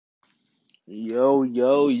Yo,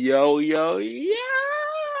 yo, yo, yo,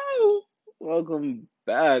 yo! Welcome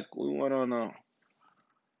back. We went on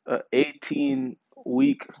a 18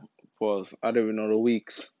 week pause. I don't even know the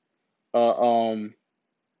weeks. Uh, um,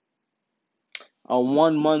 a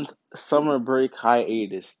 1 month summer break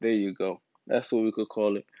hiatus. There you go. That's what we could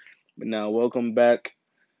call it. But now, welcome back,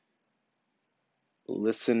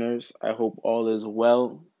 listeners. I hope all is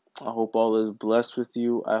well. I hope all is blessed with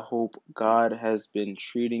you. I hope God has been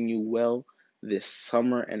treating you well this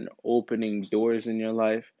summer and opening doors in your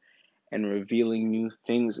life and revealing new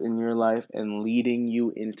things in your life and leading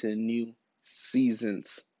you into new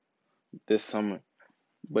seasons this summer.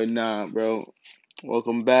 But nah, bro,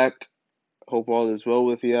 welcome back. Hope all is well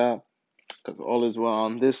with y'all, because all is well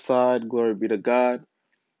on this side. Glory be to God.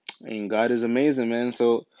 And God is amazing, man.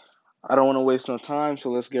 So I don't want to waste no time,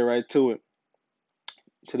 so let's get right to it.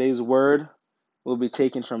 Today's word will be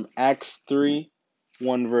taken from Acts 3,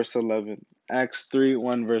 1 verse 11. Acts 3,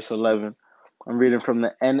 1 verse 11. I'm reading from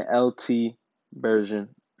the NLT version.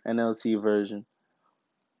 NLT version.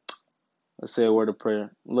 Let's say a word of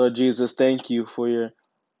prayer. Lord Jesus, thank you for your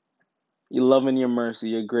love and your mercy,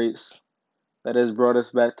 your grace that has brought us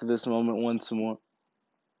back to this moment once more.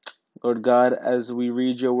 Lord God, as we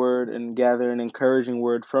read your word and gather an encouraging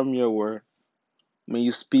word from your word, may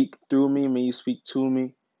you speak through me, may you speak to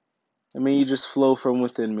me, and may you just flow from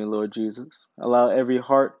within me, Lord Jesus. Allow every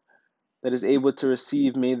heart that is able to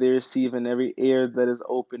receive, may they receive, and every ear that is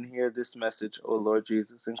open hear this message, O Lord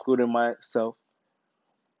Jesus, including myself.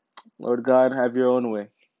 Lord God, have your own way.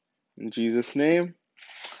 In Jesus' name,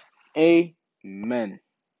 amen.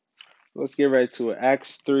 Let's get right to it.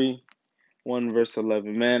 Acts 3, 1 verse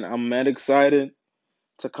 11. Man, I'm mad excited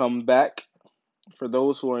to come back. For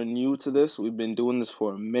those who are new to this, we've been doing this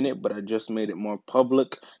for a minute, but I just made it more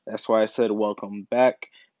public. That's why I said welcome back.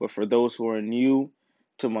 But for those who are new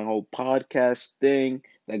to my whole podcast thing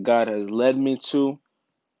that God has led me to,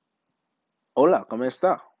 hola, ¿cómo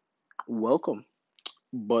está? Welcome.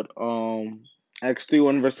 But Acts 3,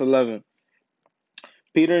 1 verse 11.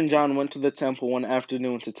 Peter and John went to the temple one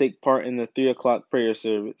afternoon to take part in the 3 o'clock prayer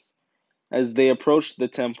service. As they approached the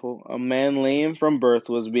temple, a man lame from birth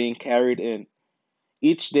was being carried in.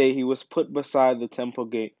 Each day he was put beside the temple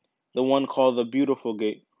gate, the one called the Beautiful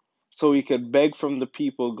Gate, so he could beg from the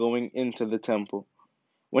people going into the temple.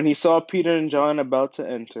 When he saw Peter and John about to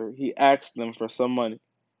enter, he asked them for some money.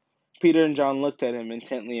 Peter and John looked at him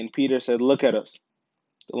intently, and Peter said, "Look at us."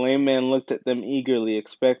 The lame man looked at them eagerly,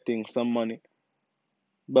 expecting some money.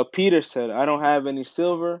 But Peter said, "I don't have any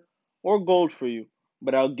silver or gold for you,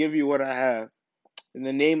 but I'll give you what I have. In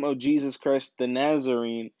the name of Jesus Christ the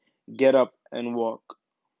Nazarene, get up and walk."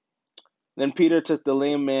 Then Peter took the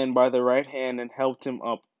lame man by the right hand and helped him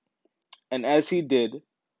up. And as he did,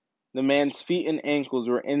 the man's feet and ankles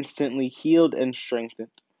were instantly healed and strengthened.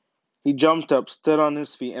 He jumped up, stood on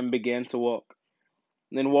his feet, and began to walk.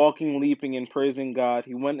 Then walking, leaping, and praising God,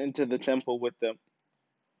 he went into the temple with them.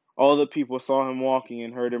 All the people saw him walking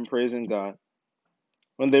and heard him praising God.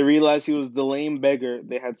 When they realized he was the lame beggar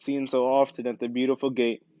they had seen so often at the Beautiful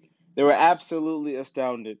Gate, they were absolutely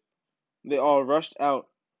astounded. They all rushed out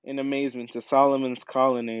in amazement to Solomon's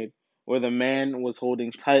colonnade, where the man was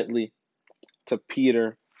holding tightly to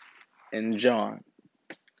Peter and John.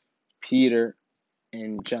 Peter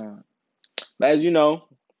and John. But as you know,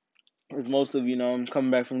 as most of you know, I'm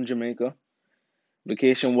coming back from Jamaica.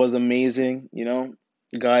 Vacation was amazing,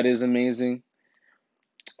 God is amazing.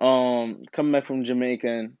 Coming back from Jamaica,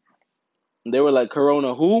 and they were like,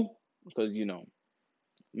 "Corona who?" Because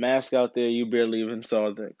mask out there, you barely even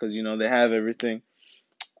saw that, because they have everything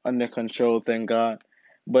under control, thank God.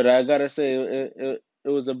 But I gotta say, it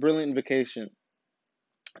was a brilliant vacation.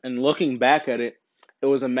 And looking back at it, it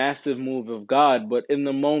was a massive move of God. But in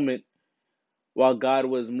the moment, while God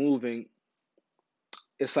was moving,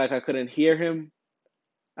 it's like I couldn't hear him,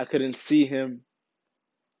 I couldn't see him,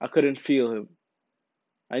 I couldn't feel him.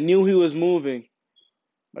 I knew he was moving,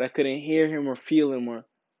 but I couldn't hear him or feel him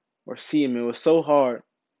or see him. It was so hard.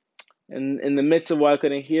 And in the midst of why I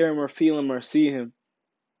couldn't hear him or feel him or see him,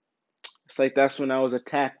 it's like that's when I was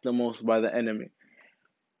attacked the most by the enemy.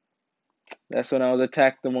 That's when I was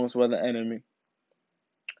attacked the most by the enemy.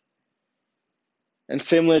 And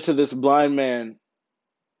similar to this blind man,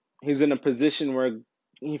 he's in a position where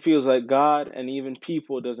he feels like God and even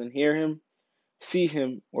people doesn't hear him, see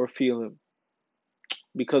him, or feel him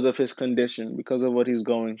because of his condition, because of what he's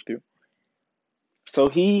going through. So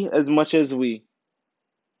he, as much as we,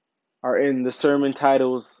 are in the sermon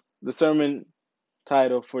title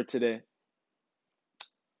for today,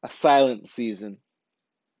 a silent season,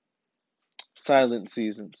 silent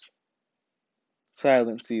seasons,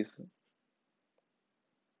 silent season.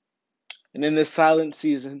 And in this silent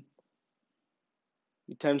season,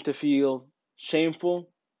 you tend to feel shameful,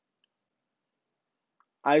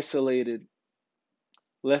 isolated,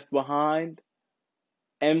 left behind,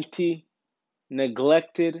 empty,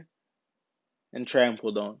 neglected, and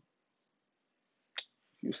trampled on.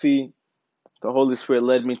 You see, the Holy Spirit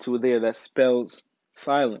led me to there that spells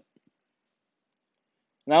silent.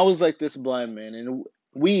 And I was like this blind man, and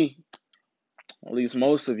we, at least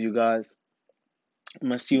most of you guys,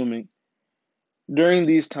 I'm assuming, during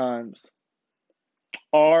these times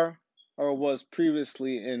are or was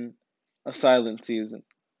previously in a silent season.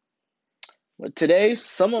 But today,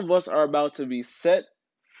 some of us are about to be set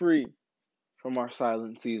free from our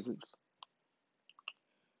silent seasons.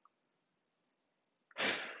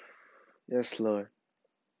 Yes, Lord.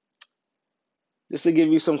 Just to give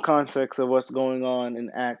you some context of what's going on in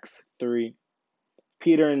Acts 3,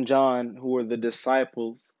 Peter and John, who were the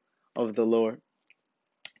disciples of the Lord,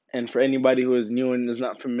 and for anybody who is new and is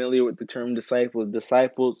not familiar with the term disciples,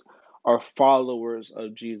 disciples are followers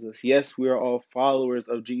of Jesus. Yes, we are all followers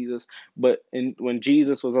of Jesus, but when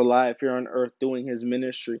Jesus was alive here on earth doing his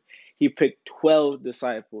ministry, he picked 12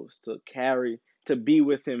 disciples to be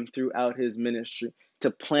with him throughout his ministry,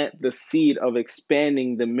 to plant the seed of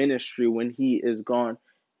expanding the ministry when he is gone.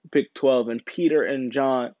 He picked 12, and Peter and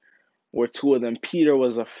John were two of them. Peter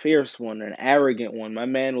was a fierce one, an arrogant one. My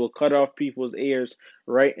man will cut off people's ears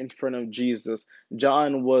right in front of Jesus.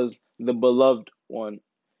 John was the beloved one.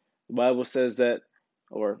 The Bible says that,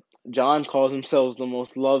 or John calls himself the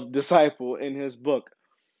most loved disciple in his book.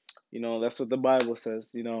 That's what the Bible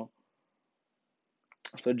says,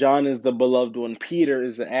 So John is the beloved one. Peter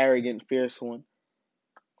is the arrogant, fierce one.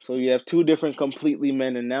 So you have two different completely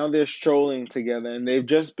men, and now they're strolling together, and they've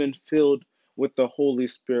just been filled with the Holy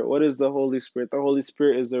Spirit. What is the Holy Spirit? The Holy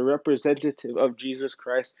Spirit is a representative of Jesus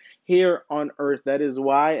Christ here on earth. That is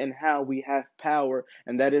why and how we have power,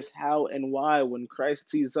 and that is how and why when Christ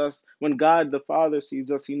sees us, when God the Father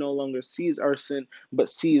sees us, he no longer sees our sin, but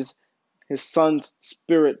sees his Son's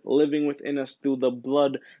Spirit living within us through the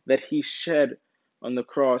blood that he shed on the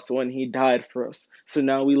cross when he died for us. So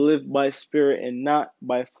now we live by spirit and not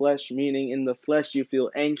by flesh, meaning in the flesh you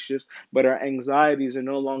feel anxious, but our anxieties are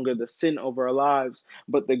no longer the sin of our lives,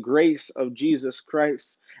 but the grace of Jesus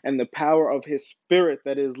Christ and the power of his Spirit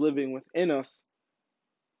that is living within us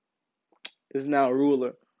is now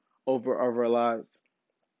ruler over our lives.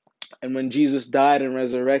 And when Jesus died and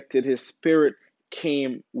resurrected, his Spirit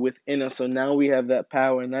came within us. So now we have that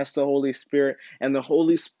power, and that's the Holy Spirit. And the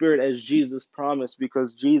Holy Spirit, as Jesus promised,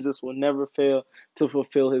 because Jesus will never fail to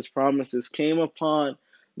fulfill his promises, came upon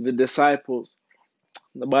the disciples.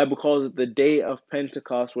 The Bible calls it the day of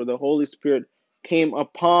Pentecost, where the Holy Spirit came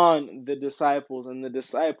upon the disciples, and the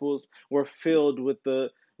disciples were filled with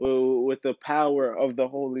the power of the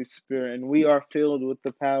Holy Spirit. And we are filled with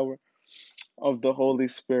the power of the Holy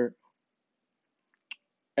Spirit.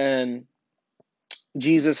 And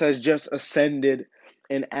Jesus has just ascended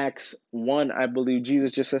in Acts 1, I believe.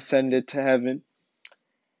 Jesus just ascended to heaven.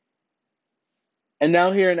 And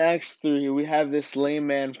now here in Acts 3, we have this lame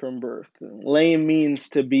man from birth. Lame means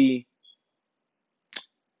to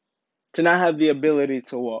not have the ability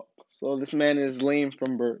to walk. So this man is lame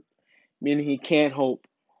from birth, meaning he can't hope.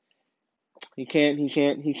 He can't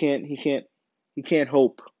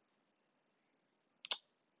hope.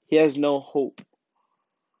 He has no hope.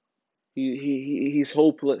 He's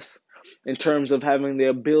hopeless in terms of having the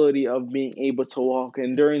ability of being able to walk.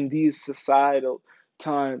 And during these societal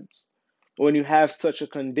times, when you have such a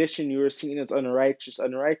condition, you are seen as unrighteous.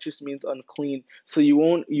 Unrighteous means unclean. So you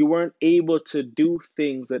weren't able to do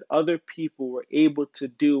things that other people were able to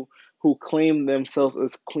do who claim themselves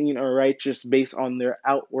as clean or righteous based on their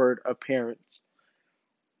outward appearance.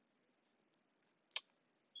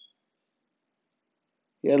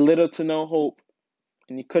 He had little to no hope,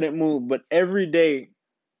 and he couldn't move. But every day,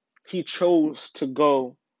 he chose to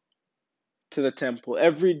go to the temple.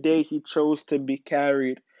 Every day he chose to be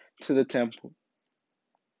carried to the temple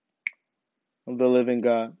of the living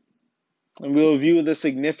God. And we'll view the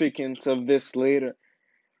significance of this later.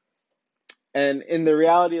 And in the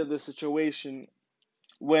reality of the situation,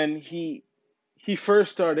 when he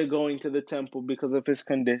first started going to the temple because of his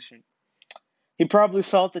condition, he probably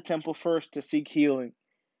sought the temple first to seek healing.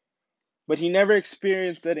 But he never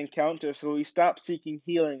experienced that encounter, so he stopped seeking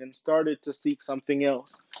healing and started to seek something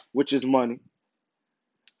else, which is money.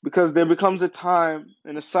 Because there becomes a time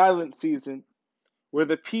in a silent season where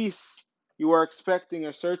the peace you are expecting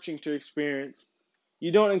or searching to experience,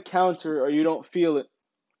 you don't encounter or you don't feel it.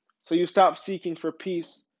 So you stop seeking for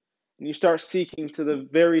peace and you start seeking to the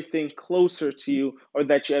very thing closer to you or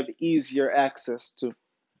that you have easier access to.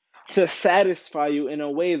 to satisfy you in a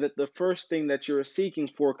way that the first thing that you were seeking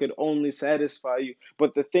for could only satisfy you,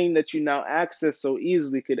 but the thing that you now access so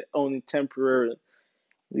easily could only temporarily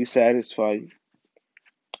satisfy you.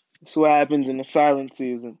 That's what happens in the silent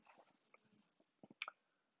season.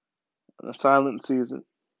 In the silent season,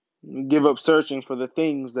 you give up searching for the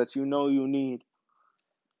things that you know you need.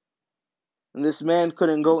 And this man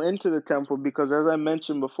couldn't go into the temple because, as I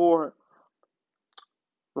mentioned before,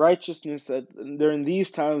 righteousness during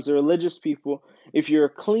these times, the religious people, if you're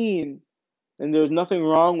clean, then there's nothing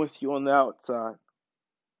wrong with you on the outside.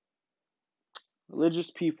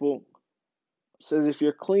 Religious people says if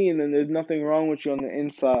you're clean, then there's nothing wrong with you on the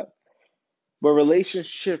inside. But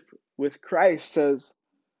relationship with Christ says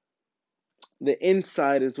the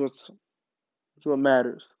inside is what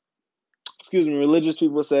matters. Excuse me, religious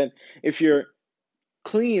people said if you're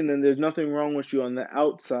clean, then there's nothing wrong with you on the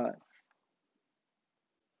outside.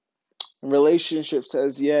 Relationship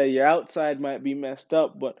says, yeah, your outside might be messed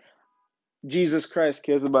up, but Jesus Christ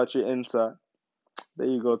cares about your inside. There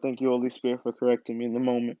you go. Thank you, Holy Spirit, for correcting me in the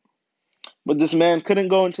moment. But this man couldn't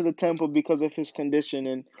go into the temple because of his condition,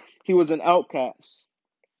 and he was an outcast.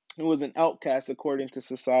 He was an outcast according to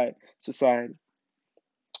society.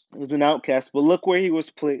 He was an outcast, but look where he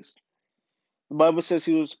was placed. The Bible says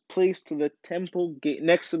he was placed to the temple gate,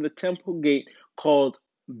 next to the temple gate called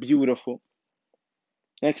Beautiful.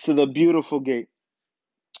 Next to the beautiful gate.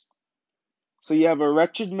 So you have a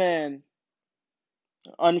wretched man,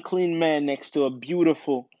 unclean man next to a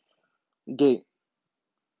beautiful gate.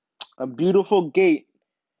 A beautiful gate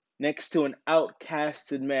next to an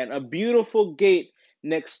outcasted man. A beautiful gate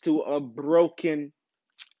next to a broken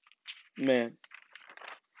man.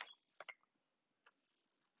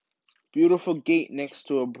 Beautiful gate next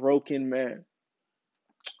to a broken man.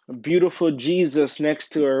 A beautiful Jesus next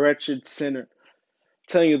to a wretched sinner. I'm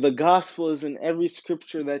telling you, the gospel is in every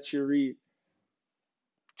scripture that you read.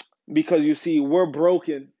 Because you see, we're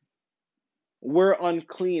broken. We're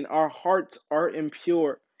unclean. Our hearts are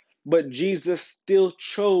impure. But Jesus still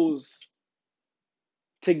chose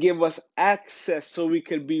to give us access so we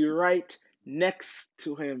could be right next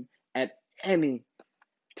to him at any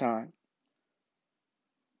time.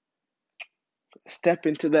 Step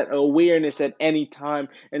into that awareness at any time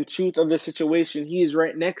and truth of the situation. He is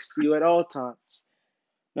right next to you at all times.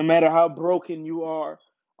 No matter how broken you are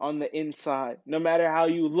on the inside, no matter how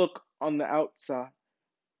you look on the outside,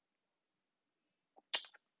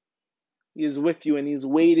 he is with you and he's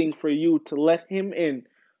waiting for you to let him in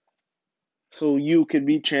so you could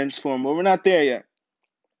be transformed. But we're not there yet.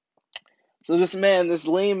 So this man, this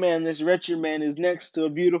lame man, this wretched man is next to a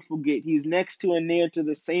beautiful gate. He's next to and near to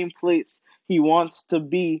the same place he wants to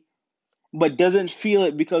be, but doesn't feel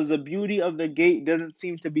it because the beauty of the gate doesn't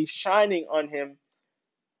seem to be shining on him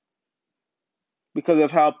because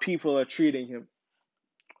of how people are treating him.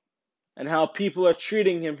 And how people are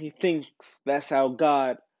treating him, he thinks that's how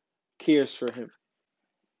God cares for him.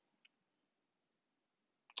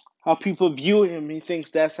 How people view him, he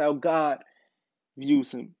thinks that's how God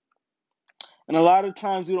views him. And a lot of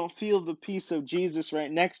times we don't feel the peace of Jesus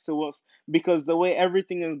right next to us because the way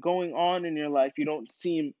everything is going on in your life, you don't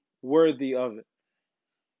seem worthy of it.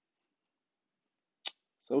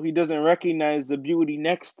 So he doesn't recognize the beauty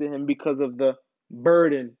next to him because of the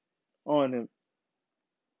burden on him.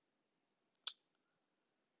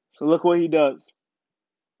 So look what he does.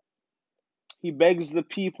 He begs the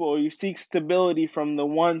people, or he seeks stability from the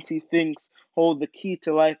ones he thinks hold the key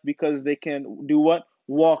to life because they can do what?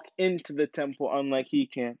 Walk into the temple unlike he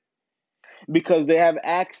can. Because they have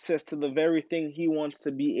access to the very thing he wants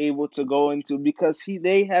to be able to go into. Because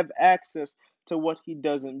they have access to what he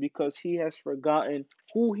doesn't. Because he has forgotten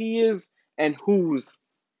who he is and whose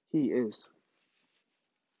he is.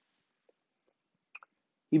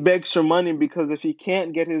 He begs for money because if he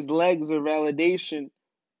can't get his legs or validation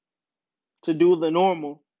to do the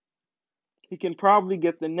normal, he can probably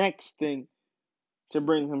get the next thing to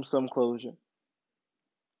bring him some closure.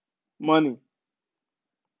 Money.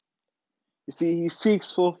 You see, he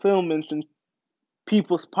seeks fulfillment in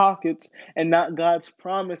people's pockets and not God's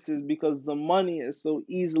promises because the money is so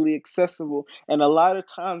easily accessible. And a lot of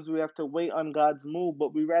times we have to wait on God's move,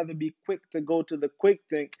 but we rather be quick to go to the quick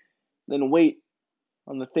thing than wait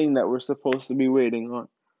on the thing that we're supposed to be waiting on.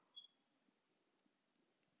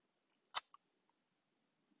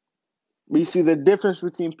 We see the difference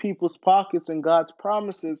between people's pockets and God's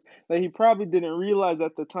promises that he probably didn't realize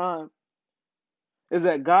at the time is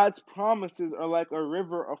that God's promises are like a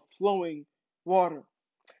river of flowing water.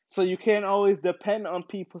 So you can't always depend on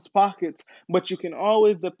people's pockets, but you can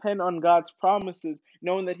always depend on God's promises,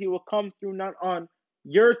 knowing that he will come through not on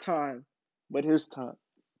your time, but his time.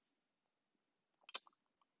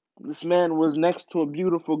 This man was next to a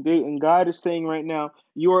beautiful gate, and God is saying right now,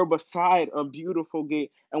 you're beside a beautiful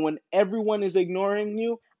gate. And when everyone is ignoring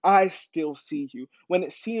you, I still see you. When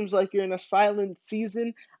it seems like you're in a silent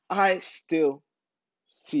season, I still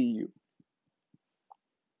see you.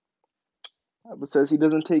 The Bible says he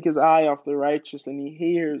doesn't take his eye off the righteous, and he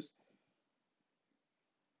hears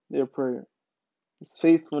their prayer. His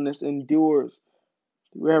faithfulness endures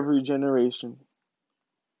through every generation.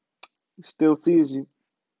 He still sees you.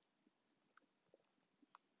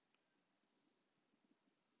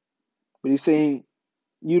 But he's saying,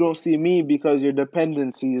 you don't see me because your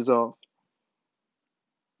dependency is off.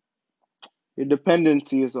 Your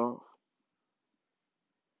dependency is off.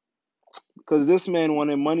 Because this man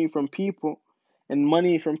wanted money from people, and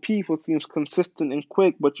money from people seems consistent and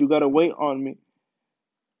quick, but you got to wait on me.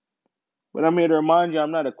 But I'm here to remind you,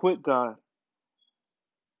 I'm not a quick God.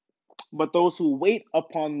 But those who wait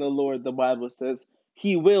upon the Lord, the Bible says,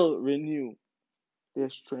 he will renew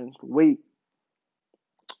their strength. Wait.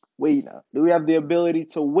 Wait. Do we have the ability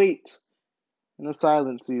to wait in a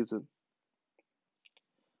silent season?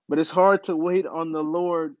 But it's hard to wait on the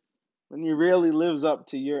Lord when he rarely lives up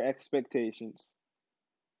to your expectations.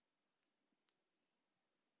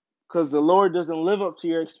 Because the Lord doesn't live up to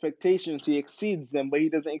your expectations. He exceeds them, but he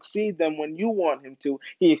doesn't exceed them when you want him to.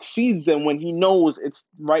 He exceeds them when he knows it's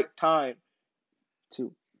right time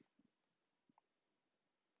to.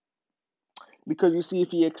 Because you see,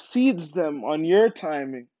 if he exceeds them on your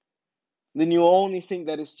timing, then you only think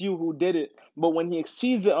that it's you who did it. But when he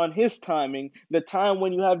exceeds it on his timing, the time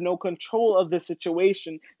when you have no control of the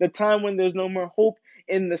situation, the time when there's no more hope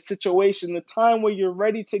in the situation, the time where you're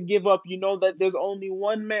ready to give up, you know that there's only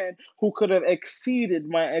one man who could have exceeded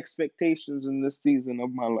my expectations in this season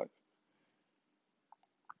of my life.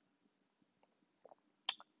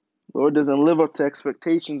 The Lord doesn't live up to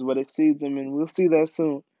expectations, but exceeds them, and we'll see that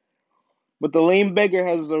soon. But the lame beggar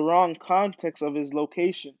has the wrong context of his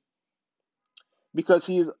location, because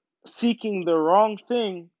he's seeking the wrong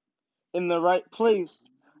thing in the right place,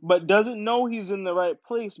 but doesn't know he's in the right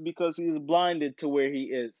place because he's blinded to where he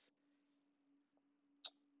is.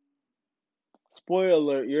 Spoiler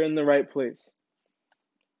alert, you're in the right place.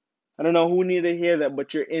 I don't know who needed to hear that,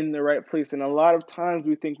 but you're in the right place. And a lot of times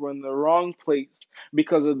we think we're in the wrong place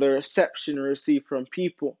because of the reception we receive from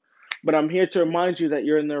people. But I'm here to remind you that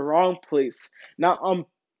you're in the wrong place, not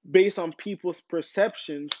based on people's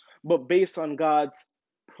perceptions, but based on God's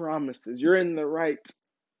promises. You're in the right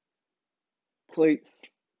place.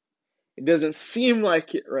 It doesn't seem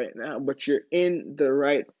like it right now, but you're in the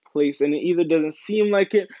right place. And it either doesn't seem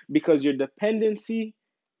like it because your dependency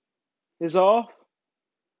is off,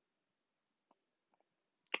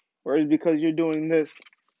 or it's because you're doing this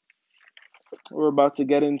we're about to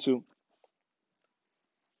get into.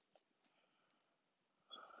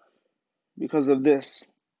 Because of this.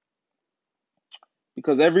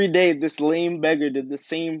 Because every day this lame beggar did the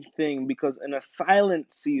same thing. Because in a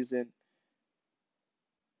silent season,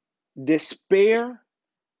 despair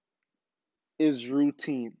is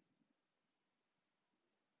routine.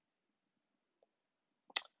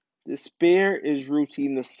 Despair is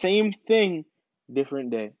routine. The same thing,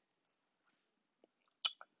 different day.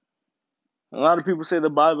 A lot of people say the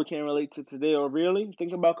Bible can't relate to today. Or really?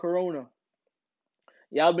 Think about Corona.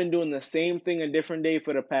 Y'all been doing the same thing a different day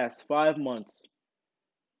for the past 5 months.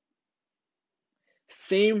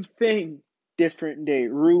 Same thing, different day.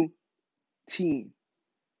 Routine.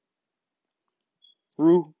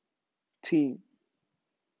 Routine.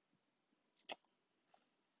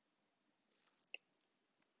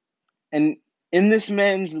 And in this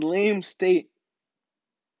man's lame state,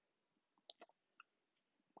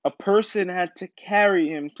 a person had to carry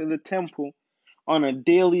him to the temple on a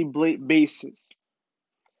daily basis.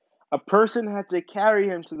 A person had to carry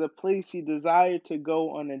him to the place he desired to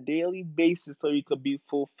go on a daily basis so he could be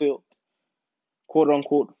fulfilled. Quote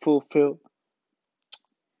unquote, fulfilled.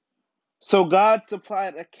 So God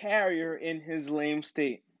supplied a carrier in his lame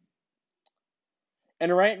state.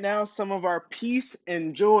 And right now, some of our peace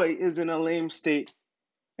and joy is in a lame state.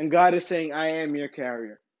 And God is saying, I am your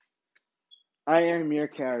carrier. I am your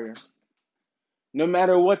carrier. No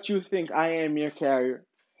matter what you think, I am your carrier.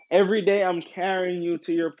 Every day I'm carrying you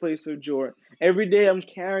to your place of joy. Every day I'm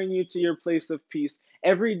carrying you to your place of peace.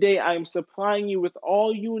 Every day I'm supplying you with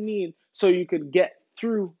all you need so you could get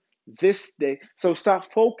through this day. So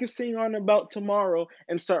stop focusing on about tomorrow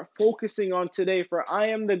and start focusing on today. For I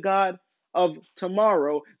am the God of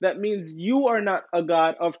tomorrow. That means you are not a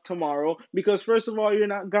God of tomorrow because first of all, you're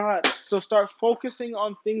not God. So start focusing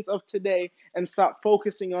on things of today and stop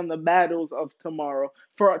focusing on the battles of tomorrow.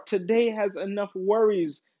 For today has enough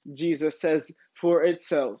worries, Jesus says, for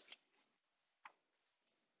itself.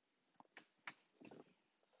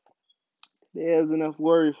 It has enough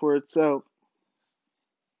worry for itself.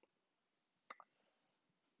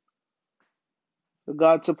 But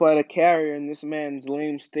God supplied a carrier in this man's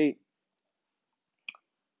lame state.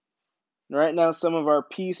 Right now, some of our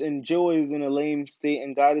peace and joy is in a lame state,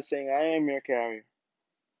 and God is saying, I am your carrier.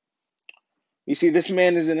 You see, this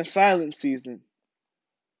man is in a silent season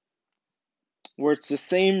where it's the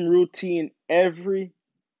same routine every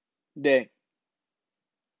day.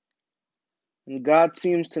 And God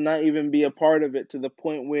seems to not even be a part of it, to the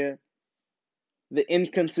point where the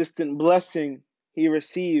inconsistent blessing he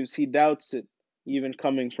receives, he doubts it, even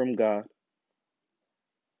coming from God.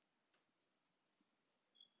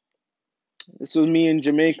 This was me in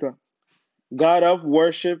Jamaica. Got up,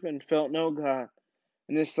 worship, and felt no God.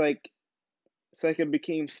 And it's like it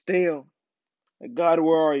became stale. Like, God,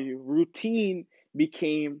 where are you? Routine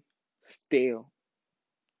became stale.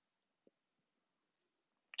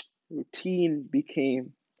 Routine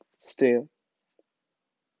became stale.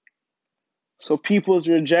 So people's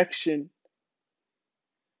rejection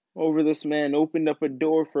over this man opened up a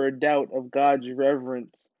door for a doubt of God's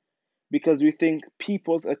reverence, because we think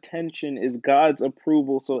people's attention is God's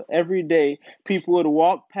approval. So every day people would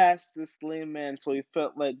walk past this lame man, so he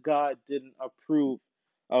felt like God didn't approve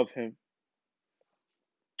of him.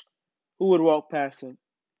 Who would walk past him?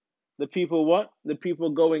 The people what? The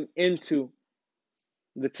people going into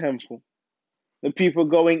the temple. The people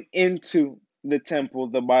going into the temple,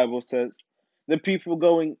 the Bible says. The people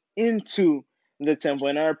going into the temple.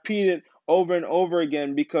 And I repeat it over and over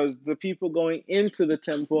again, because the people going into the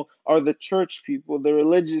temple are the church people, the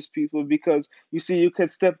religious people. Because you see, you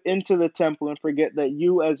could step into the temple and forget that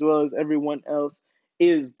you, as well as everyone else,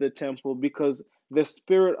 is the temple, because the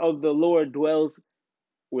Spirit of the Lord dwells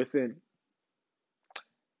within.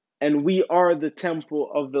 And we are the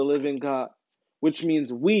temple of the living God, which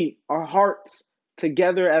means we, our hearts,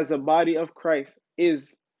 together as a body of Christ,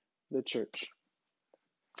 is the church.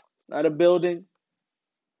 Not a building,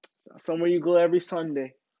 not somewhere you go every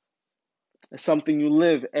Sunday. It's something you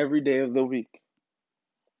live every day of the week,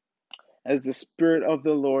 as the Spirit of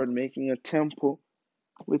the Lord making a temple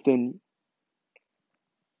within you.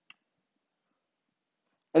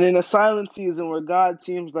 And in a silent season where God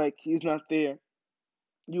seems like He's not there,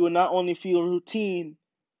 you will not only feel routine,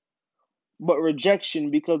 but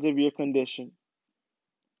rejection because of your condition.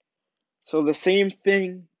 So the same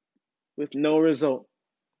thing with no result,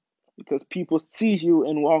 because people see you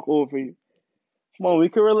and walk over you. Come on, we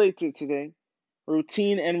can relate to it today.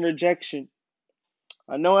 Routine and rejection.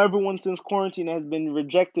 I know everyone since quarantine has been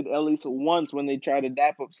rejected at least once when they try to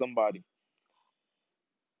dap up somebody.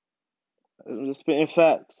 I'm just spitting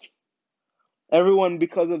facts. Everyone,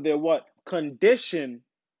 because of their what? Condition,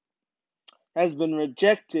 has been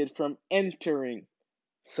rejected from entering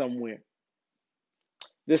somewhere.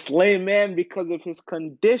 This lame man, because of his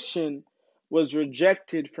condition, was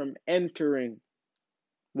rejected from entering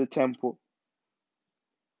the temple.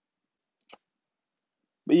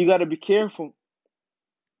 But you got to be careful,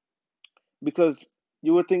 because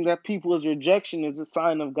you would think that people's rejection is a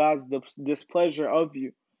sign of God's displeasure of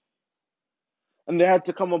you. And there had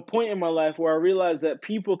to come a point in my life where I realized that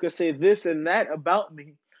people could say this and that about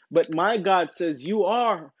me, but my God says, you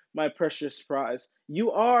are my precious prize.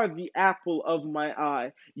 You are the apple of my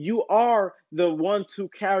eye. You are the ones who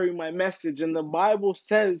carry my message. And the Bible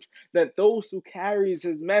says that those who carries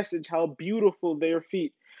his message, how beautiful their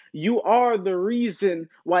feet. You are the reason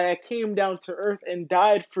why I came down to earth and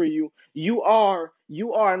died for you. You are,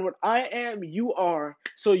 and what I am, you are.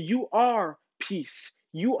 So you are peace.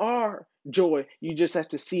 You are joy. You just have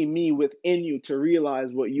to see me within you to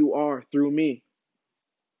realize what you are through me.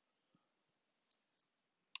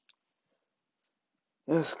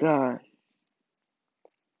 Yes, God.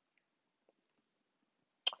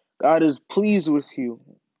 God is pleased with you.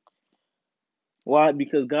 Why?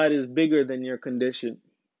 Because God is bigger than your condition.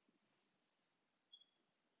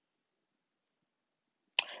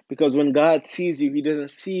 Because when God sees you, he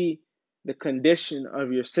doesn't see the condition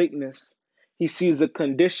of your sickness. He sees the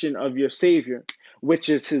condition of your Savior, which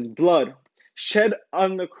is his blood shed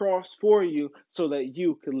on the cross for you so that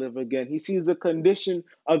you could live again. He sees the condition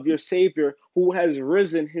of your Savior who has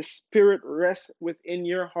risen. His Spirit rests within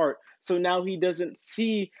your heart. So now he doesn't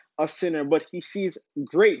see a sinner, but he sees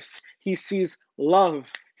grace. He sees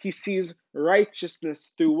love. He sees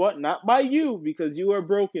righteousness through what? Not by you, because you are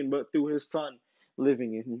broken, but through his Son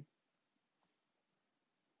living in you.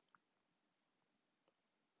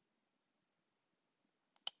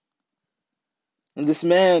 And this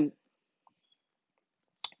man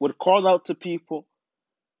would call out to people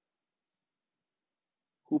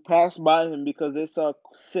who passed by him because they saw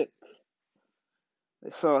sick. They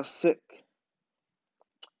saw a sick.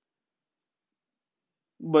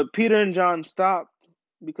 But Peter and John stopped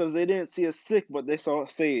because they didn't see a sick, but they saw a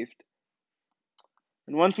saved.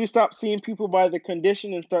 And once we stop seeing people by their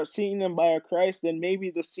condition and start seeing them by our Christ, then maybe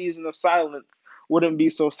the season of silence wouldn't be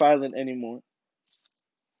so silent anymore.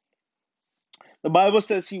 The Bible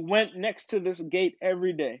says he went next to this gate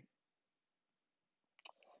every day.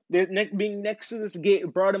 Being next to this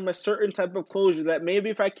gate brought him a certain type of closure that maybe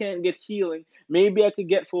if I can't get healing, maybe I could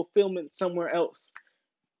get fulfillment somewhere else.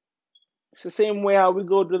 It's the same way how we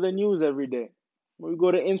go to the news every day. We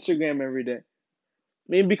go to Instagram every day.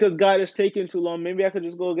 Maybe because God is taking too long, maybe I could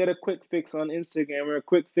just go get a quick fix on Instagram or a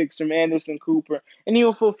quick fix from Anderson Cooper, and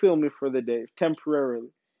he'll fulfill me for the day, temporarily.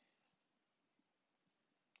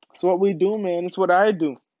 It's what we do, man. It's what I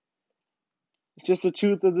do. It's just the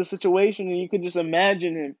truth of the situation, and you could just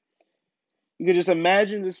imagine him. You could just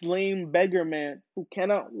imagine this lame beggar man who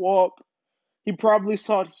cannot walk. He probably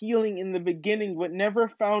sought healing in the beginning but never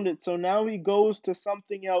found it, so now he goes to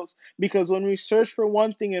something else, because when we search for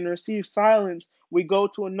one thing and receive silence, we go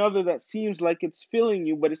to another that seems like it's filling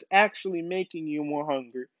you, but it's actually making you more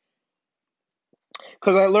hungry.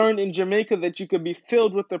 Because I learned in Jamaica that you could be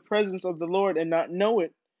filled with the presence of the Lord and not know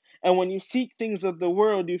it. And when you seek things of the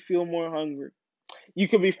world, you feel more hungry. You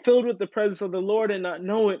could be filled with the presence of the Lord and not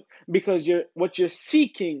know it because what you're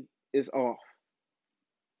seeking is off.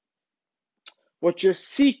 What you're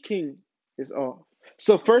seeking is off.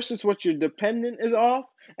 So first is what you're dependent is off,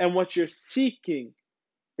 and what you're seeking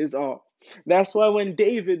is off. That's why when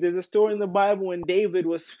David, there's a story in the Bible when David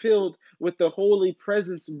was filled with the holy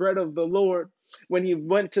presence bread of the Lord, when he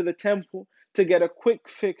went to the temple to get a quick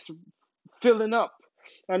fix filling up.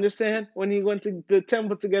 Understand? When he went to the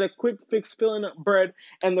temple to get a quick fix filling up bread,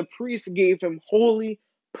 and the priest gave him holy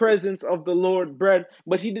presence of the Lord bread,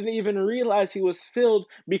 but he didn't even realize he was filled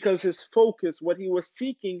because his focus, what he was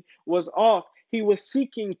seeking, was off. He was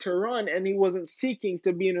seeking to run, and he wasn't seeking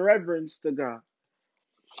to be in reverence to God.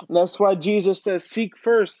 And that's why Jesus says, seek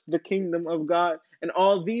first the kingdom of God, and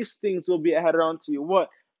all these things will be added onto you. What?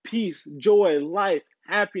 Peace, joy, life,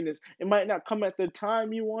 happiness. It might not come at the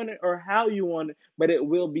time you want it or how you want it, but it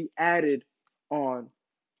will be added on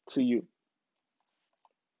to you.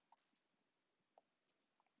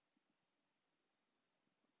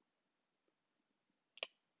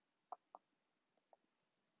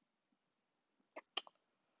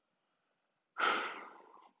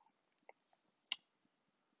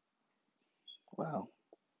 Wow.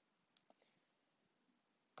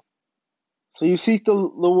 So you seek the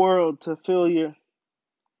world to fill you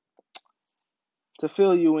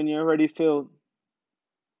when you're already filled.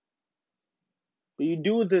 But you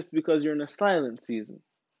do this because you're in a silent season.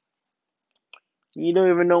 You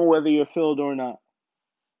don't even know whether you're filled or not.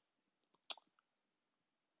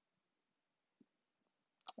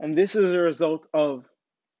 And this is a result of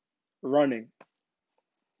running.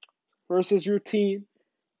 First is routine,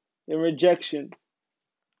 then rejection,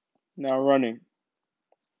 now running.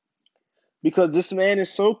 Because this man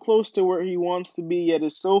is so close to where he wants to be, yet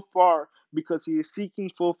is so far because he is seeking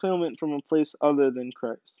fulfillment from a place other than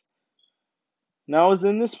Christ. Now I was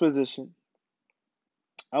in this position.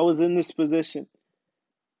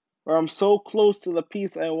 Where I'm so close to the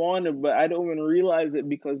peace I wanted, but I don't even realize it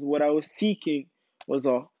because what I was seeking was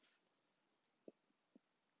off.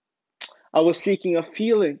 I was seeking a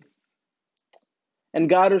feeling. And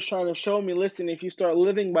God was trying to show me, listen, if you start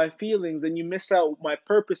living by feelings, then you miss out my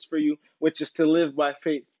purpose for you, which is to live by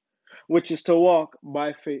faith, which is to walk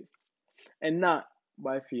by faith and not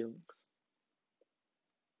by feelings.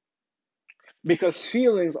 Because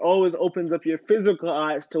feelings always opens up your physical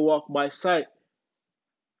eyes to walk by sight.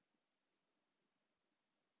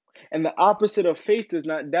 And the opposite of faith is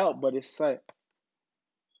not doubt, but it's sight.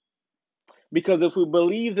 Because if we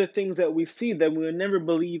believe the things that we see, then we will never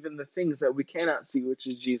believe in the things that we cannot see, which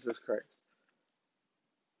is Jesus Christ.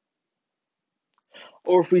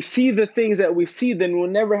 Or if we see the things that we see, then we'll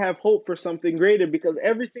never have hope for something greater, because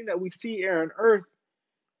everything that we see here on earth,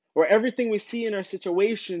 or everything we see in our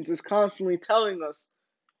situations, is constantly telling us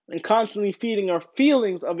and constantly feeding our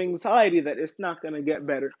feelings of anxiety that it's not going to get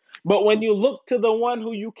better. But when you look to the one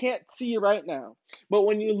who you can't see right now, but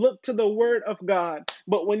when you look to the Word of God,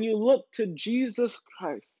 but when you look to Jesus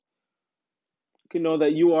Christ, you can know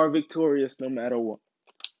that you are victorious no matter what.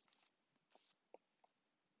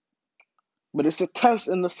 But it's a test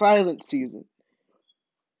in the silent season.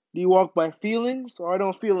 Do you walk by feelings, or I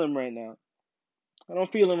don't feel him right now? I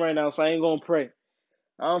don't feel him right now, so I ain't going to pray.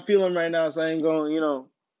 I don't feel him right now, so I ain't going,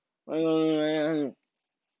 I ain't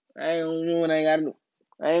going to do what I got to do.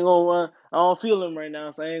 I ain't gonna. I don't feel him right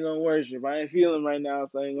now, so I ain't gonna worship. I ain't feeling right now,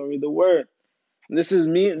 so I ain't gonna read the word. This is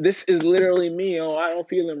me. This is literally me. Oh, I don't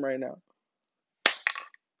feel him right now.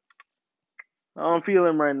 I don't feel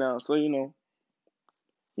him right now, so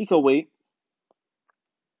he could wait.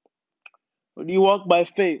 But you walk by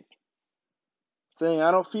faith, saying,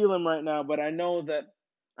 I don't feel him right now, but I know that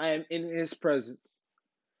I am in his presence.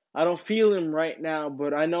 I don't feel him right now,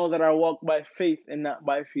 but I know that I walk by faith and not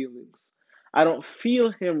by feelings. I don't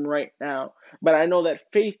feel him right now, but I know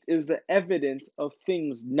that faith is the evidence of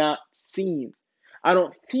things not seen. I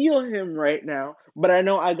don't feel him right now, but I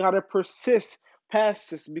know I gotta persist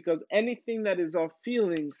past this because anything that is of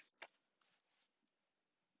feelings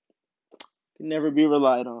can never be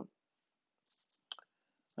relied on.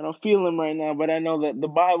 I don't feel him right now, but I know that the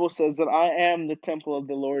Bible says that I am the temple of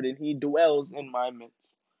the Lord and he dwells in my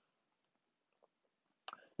midst.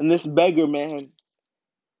 And this beggar man,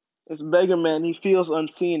 he feels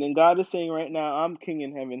unseen. And God is saying right now, I'm king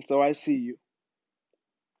in heaven, so I see you.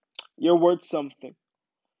 You're worth something.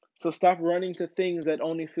 So stop running to things that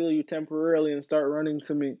only fill you temporarily and start running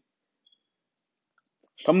to me.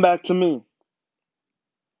 Come back to me.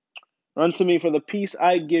 Run to me for the peace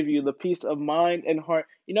I give you, the peace of mind and heart.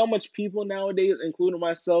 You know how much people nowadays, including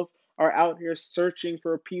myself, are out here searching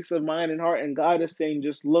for a peace of mind and heart, and God is saying,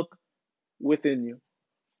 just look within you.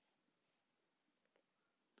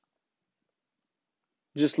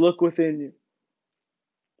 Just look within you.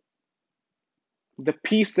 The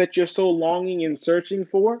peace that you're so longing and searching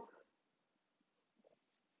for,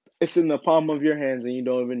 it's in the palm of your hands and you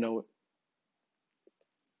don't even know it.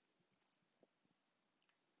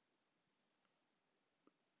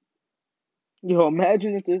 Yo,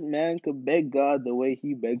 imagine if this man could beg God the way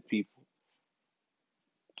he begged people.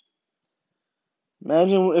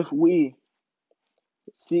 Imagine if we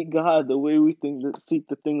seek God the way we seek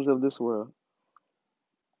the things of this world.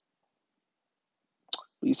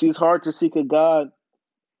 But you see, it's hard to seek a God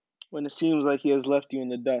when it seems like he has left you in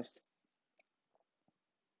the dust.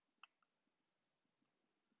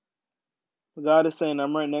 But God is saying,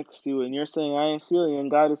 I'm right next to you, and you're saying, I ain't feeling you,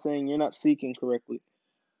 and God is saying, you're not seeking correctly.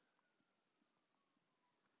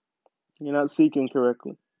 You're not seeking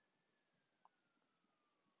correctly.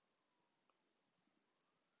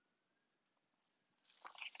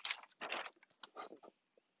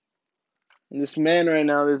 And this man right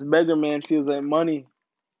now, this beggar man, feels like money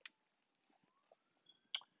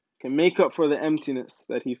can make up for the emptiness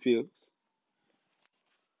that he feels.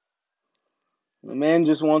 The man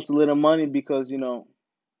just wants a little money because, he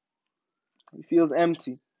feels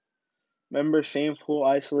empty. Remember, shameful,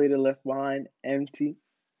 isolated, left behind, empty,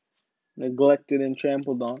 neglected, and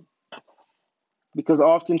trampled on. Because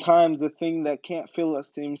oftentimes the thing that can't fill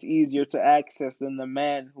us seems easier to access than the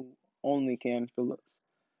man who only can fill us.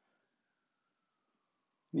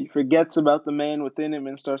 He forgets about the man within him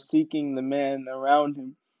and starts seeking the man around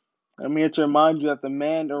him. I'm here to remind you that the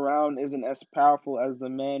man around isn't as powerful as the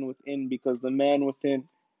man within, because the man within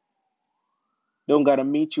don't gotta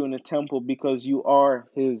meet you in the temple because you are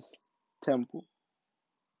his temple.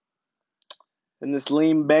 And this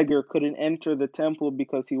lame beggar couldn't enter the temple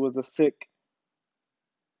because he was a sick.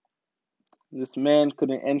 This man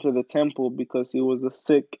couldn't enter the temple because he was a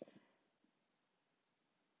sick.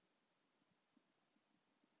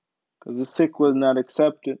 Because the sick was not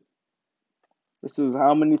accepted. This was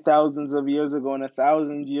how many thousands of years ago, and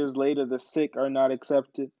 1,000 years later, the sick are not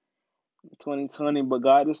accepted. 2020, but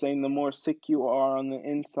God is saying the more sick you are on the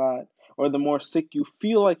inside, or the more sick you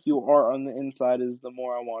feel like you are on the inside, is the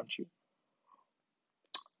more I want you.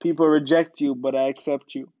 People reject you, but I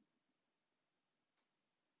accept you.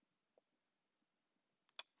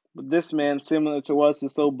 But this man, similar to us,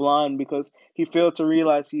 is so blind because he failed to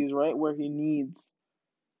realize he is right where he needs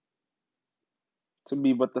to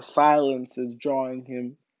be, but the silence is drawing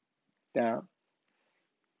him down.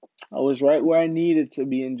 I was right where I needed to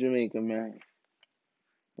be in Jamaica, man.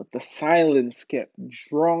 But the silence kept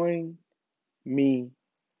drawing me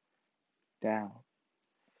down.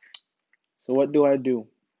 So what do I do?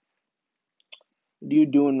 What do you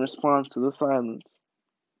do in response to the silence?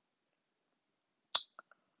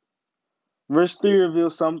 Verse 3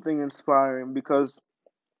 reveals something inspiring because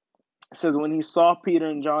it says, when he saw Peter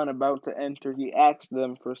and John about to enter, he asked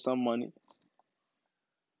them for some money.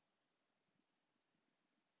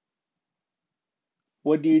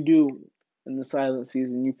 What do you do in the silent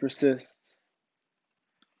season? You persist.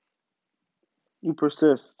 You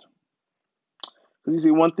persist. Because you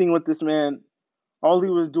see, one thing with this man, all he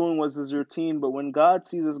was doing was his routine, but when God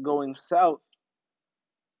sees us going south,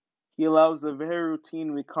 he allows the very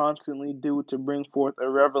routine we constantly do to bring forth a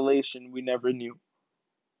revelation we never knew.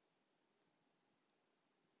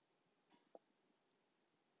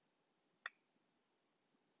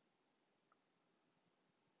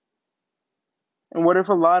 And what if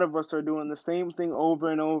a lot of us are doing the same thing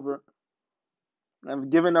over and over? I've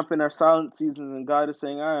given up in our silent seasons, and God is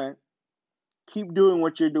saying, all right, keep doing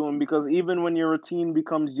what you're doing, because even when your routine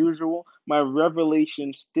becomes usual, my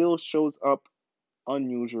revelation still shows up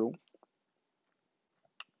unusual.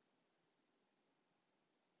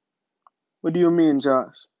 What do you mean,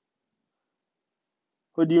 Josh?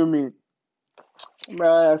 What do you mean?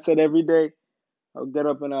 I said every day I'll get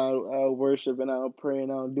up and I'll worship and I'll pray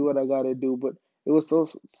and I'll do what I gotta do, but it was so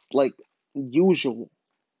like usual.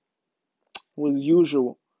 It was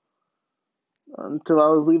usual until I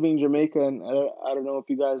was leaving Jamaica, and I don't know if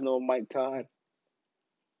you guys know Mike Todd,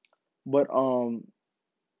 but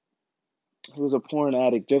he was a porn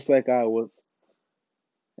addict just like I was,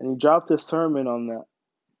 and he dropped a sermon on that,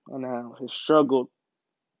 on how he struggled,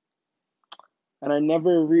 and I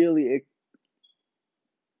never really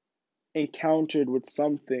encountered with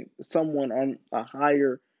someone on a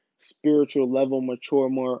higher spiritual level, mature,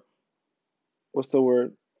 more, what's the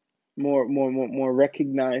word, more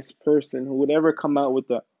recognized person who would ever come out with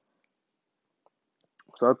that.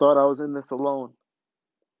 So I thought I was in this alone.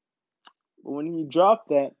 But when he dropped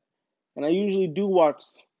that, and I usually do watch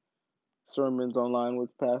sermons online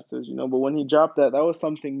with pastors, but when he dropped that, that was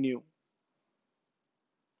something new.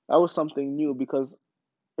 That was something new because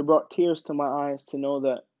it brought tears to my eyes to know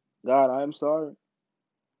that, God, I'm sorry.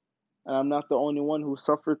 And I'm not the only one who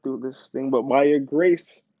suffered through this thing, but by your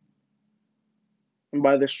grace and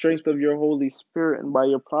by the strength of your Holy Spirit and by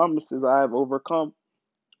your promises, I have overcome.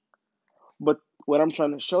 But what I'm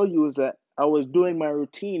trying to show you is that I was doing my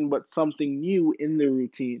routine, but something new in the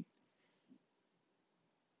routine.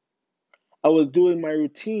 I was doing my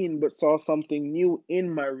routine, but saw something new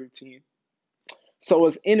in my routine. So I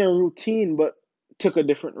was in a routine, but took a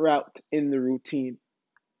different route in the routine.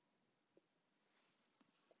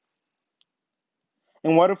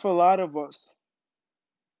 And what if a lot of us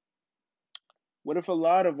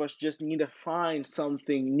just need to find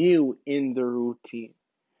something new in the routine?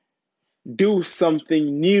 Do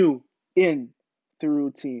something new in the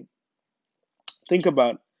routine. Think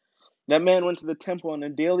about it. That man went to the temple on a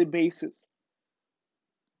daily basis.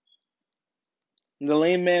 And the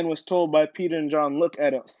lame man was told by Peter and John, look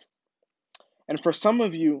at us. And for some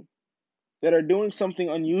of you that are doing something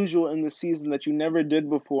unusual in the season that you never did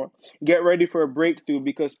before, get ready for a breakthrough,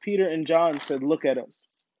 because Peter and John said, look at us.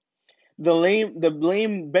 The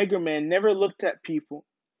lame beggar man never looked at people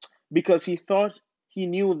because he thought he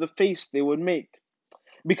knew the face they would make.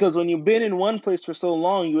 Because when you've been in one place for so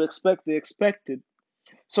long, you expect the expected.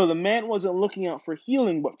 So the man wasn't looking out for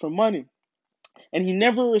healing, but for money. And he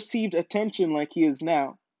never received attention like he is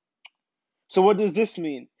now. So what does this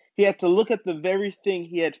mean? He had to look at the very thing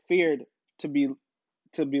he had feared to be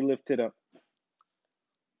lifted up.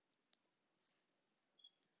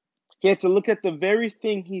 He had to look at the very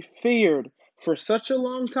thing he feared for such a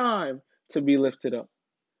long time to be lifted up.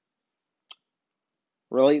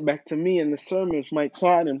 Relate back to me in the sermons, Mike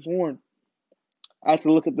Todd and Horn. I had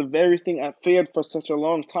to look at the very thing I feared for such a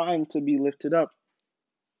long time to be lifted up.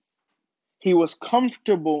 He was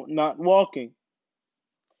comfortable not walking.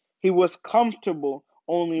 He was comfortable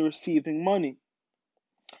only receiving money.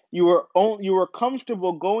 You were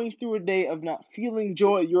comfortable going through a day of not feeling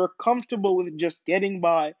joy. You were comfortable with just getting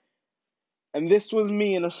by. And this was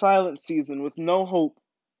me in a silent season with no hope,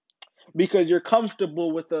 because you're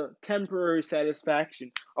comfortable with a temporary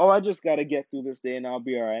satisfaction. Oh, I just got to get through this day and I'll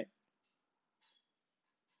be all right.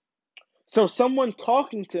 So someone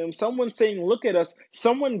talking to him, someone saying, look at us,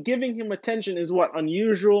 someone giving him attention is what?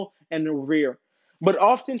 Unusual and rare. But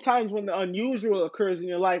oftentimes when the unusual occurs in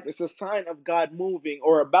your life, it's a sign of God moving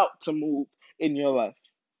or about to move in your life.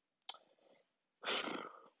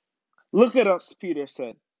 Look at us, Peter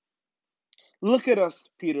said. Look at us,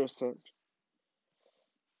 Peter says.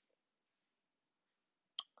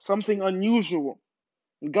 Something unusual.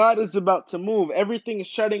 God is about to move. Everything is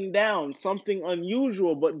shutting down. Something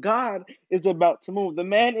unusual, but God is about to move. The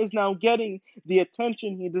man is now getting the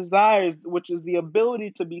attention he desires, which is the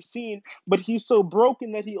ability to be seen, but he's so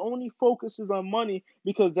broken that he only focuses on money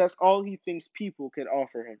because that's all he thinks people can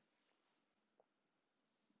offer him.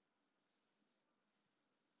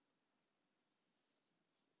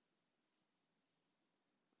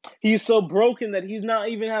 He's so broken that he's not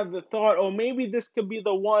even have the thought, oh, maybe this could be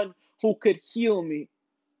the one who could heal me.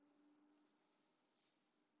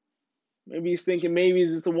 Maybe he's thinking, maybe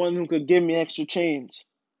it's the one who could give me extra change.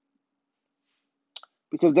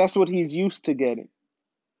 Because that's what he's used to getting.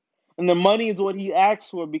 And the money is what he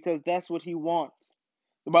asks for because that's what he wants.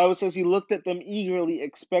 The Bible says he looked at them eagerly,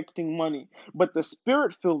 expecting money. But the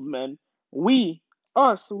spirit-filled men, we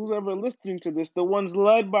us, who's ever listening to this, the ones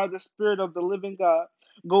led by the Spirit of the living God,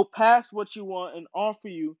 go past what you want and offer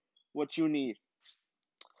you what you need.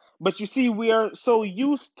 But you see, we are so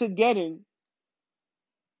used to getting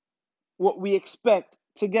what we expect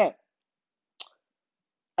to get,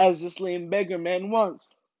 as this lame beggar man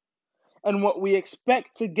was. And what we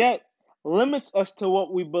expect to get limits us to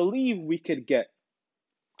what we believe we could get.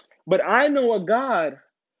 But I know a God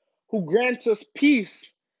who grants us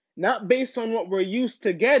peace, not based on what we're used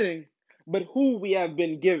to getting, but who we have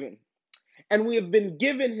been given. And we have been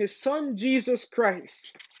given his Son, Jesus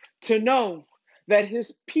Christ, to know that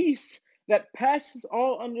his peace that passes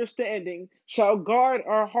all understanding shall guard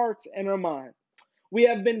our hearts and our mind. We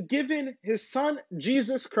have been given his Son,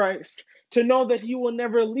 Jesus Christ, to know that he will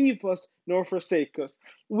never leave us nor forsake us.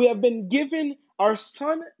 We have been given our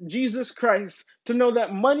Son, Jesus Christ, to know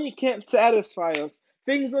that money can't satisfy us.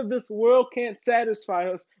 Things of this world can't satisfy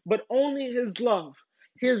us, but only his love,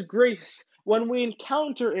 his grace. When we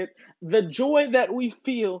encounter it, the joy that we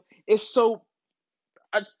feel is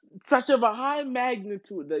such of a high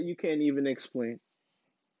magnitude that you can't even explain.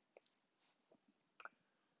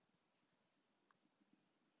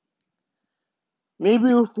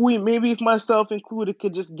 Maybe if myself included,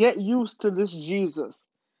 could just get used to this Jesus.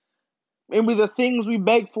 Maybe the things we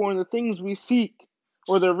beg for and the things we seek,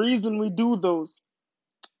 or the reason we do those,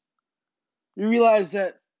 you realize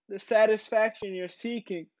that the satisfaction you're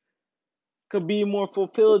seeking could be more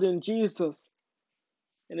fulfilled in Jesus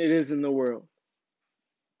than it is in the world.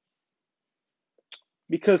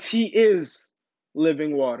 Because he is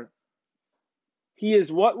living water. He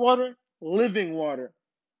is what water? Living water.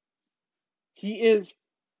 He is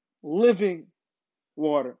living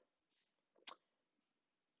water.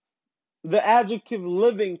 The adjective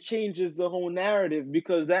living changes the whole narrative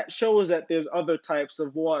because that shows that there's other types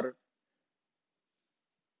of water.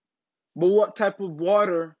 But what type of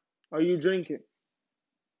water are you drinking?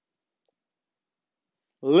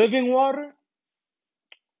 Living water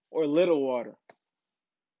or little water?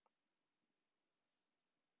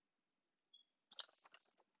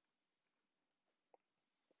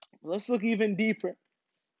 Let's look even deeper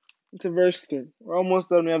into verse 3. We're almost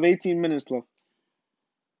done. We have 18 minutes left.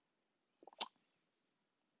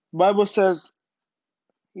 The Bible says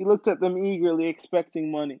he looked at them eagerly,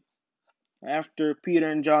 expecting money. After Peter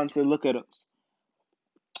and John said, "Look at us."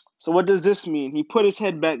 So what does this mean? He put his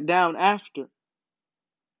head back down after,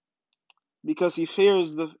 because he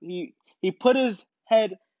fears he put his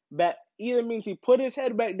head back. Either means he put his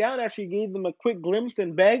head back down after he gave them a quick glimpse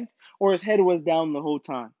and begged, or his head was down the whole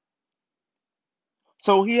time.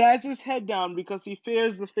 So he has his head down because he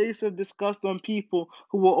fears the face of disgust on people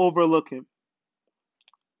who will overlook him.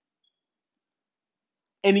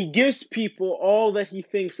 And he gives people all that he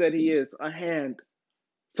thinks that he is, a hand,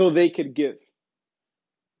 so they could give.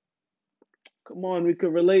 Come on, we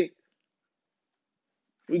could relate.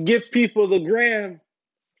 We give people the gram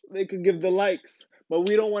so they could give the likes, but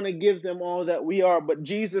we don't want to give them all that we are. But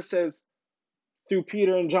Jesus says through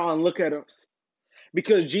Peter and John, look at us.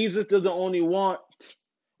 Because Jesus doesn't only want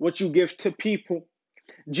what you give to people.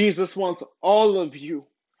 Jesus wants all of you,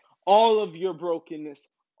 all of your brokenness,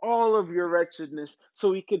 all of your wretchedness,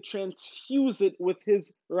 so he could transfuse it with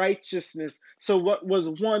his righteousness. So what was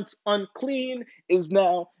once unclean is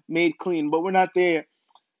now made clean. But we're not there.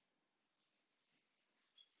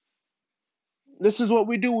 This is what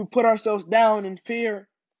we do. We put ourselves down in fear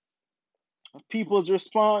of people's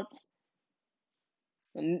response,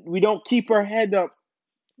 and we don't keep our head up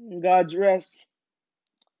in God's rest.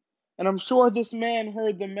 And I'm sure this man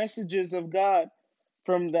heard the messages of God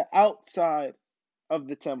from the outside of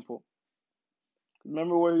the temple.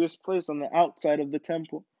 Remember where he was placed? On the outside of the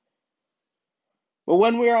temple. But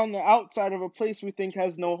when we're on the outside of a place we think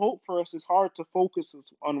has no hope for us, it's hard to focus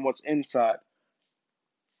on what's inside.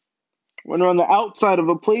 When we're on the outside of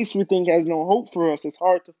a place we think has no hope for us, it's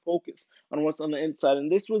hard to focus on what's on the inside.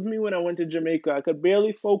 And this was me when I went to Jamaica. I could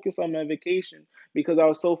barely focus on my vacation because I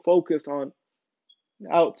was so focused on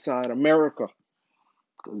outside America.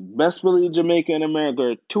 Because best believe Jamaica and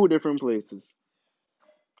America are two different places.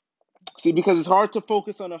 See, because it's hard to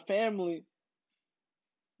focus on a family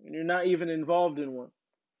when you're not even involved in one.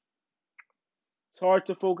 It's hard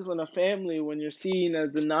to focus on a family when you're seen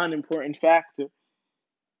as a non-important factor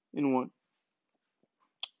in one.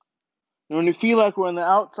 And when you feel like we're on the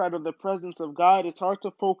outside of the presence of God, it's hard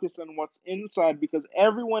to focus on what's inside because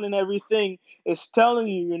everyone and everything is telling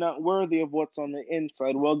you you're not worthy of what's on the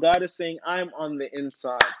inside. Well, God is saying, I'm on the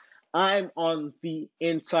inside. I'm on the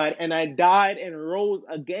inside, and I died and rose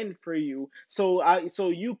again for you, so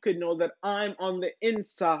you could know that I'm on the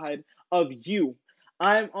inside of you.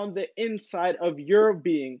 I'm on the inside of your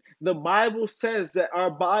being. The Bible says that our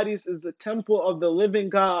bodies is the temple of the living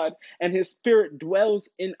God, and his spirit dwells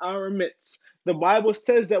in our midst. The Bible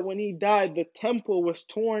says that when he died, the temple was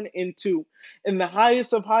torn in two. In the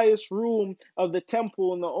highest of highest room of the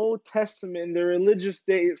temple in the Old Testament, in the religious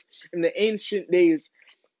days, in the ancient days,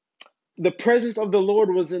 the presence of the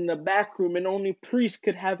Lord was in the back room and only priests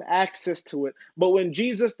could have access to it. But when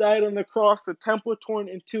Jesus died on the cross, the temple torn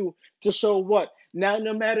in two to show what? Now,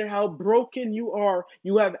 no matter how broken you are,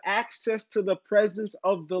 you have access to the presence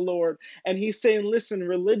of the Lord. And he's saying, listen,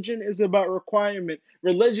 religion is about requirement.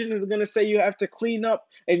 Religion is going to say you have to clean up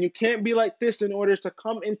and you can't be like this in order to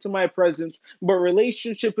come into my presence. But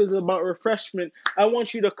relationship is about refreshment. I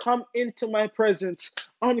want you to come into my presence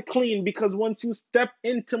unclean, because once you step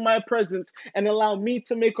into my presence and allow me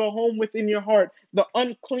to make a home within your heart, the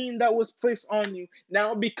unclean that was placed on you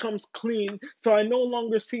now becomes clean. So I no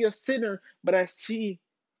longer see a sinner, but I see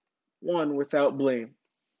one without blame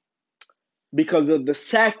because of the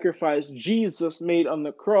sacrifice Jesus made on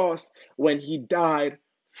the cross when he died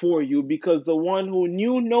for you, because the one who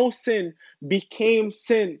knew no sin became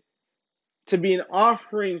sin to be an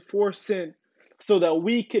offering for sin so that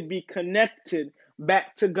we could be connected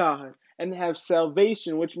back to God and have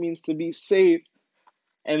salvation, which means to be saved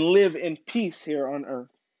and live in peace here on earth.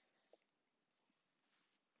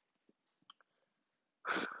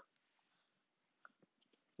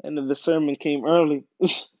 End of the sermon came early.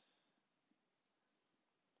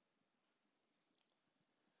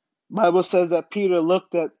 Bible says that Peter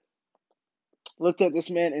looked at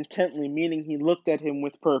this man intently, meaning he looked at him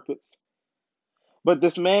with purpose. But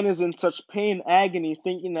this man is in such pain, agony,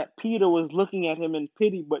 thinking that Peter was looking at him in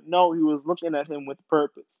pity, but no, he was looking at him with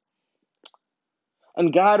purpose.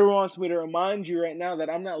 And God wants me to remind you right now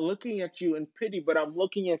that I'm not looking at you in pity, but I'm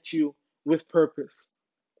looking at you with purpose.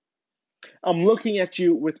 I'm looking at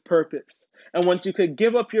you with purpose. And once you could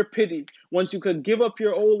give up your pity, once you could give up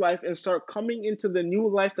your old life and start coming into the new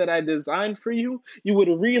life that I designed for you, you would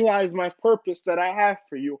realize my purpose that I have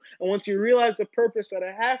for you. And once you realize the purpose that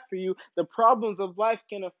I have for you, the problems of life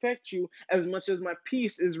can affect you as much as my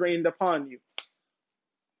peace is rained upon you.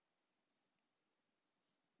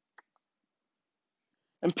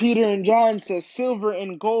 And Peter and John says, silver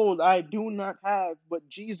and gold I do not have, but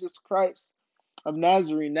Jesus Christ of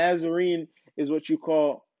Nazarene. Nazarene is what you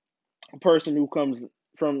call a person who comes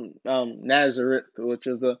from Nazareth, which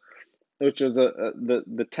is the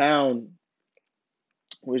town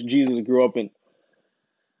which Jesus grew up in.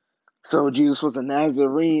 So Jesus was a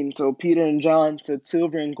Nazarene. So Peter and John said,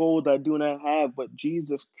 silver and gold I do not have, but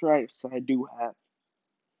Jesus Christ I do have.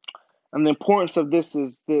 And the importance of this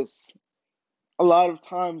is this. A lot of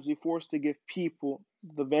times we're forced to give people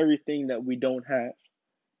the very thing that we don't have.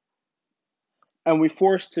 And we're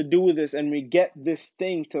forced to do this, and we get this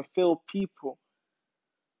thing to fill people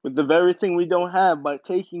with the very thing we don't have by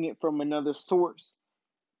taking it from another source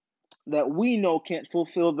that we know can't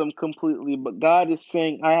fulfill them completely. But God is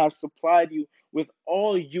saying, I have supplied you with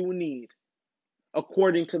all you need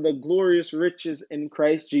according to the glorious riches in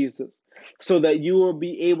Christ Jesus, so that you will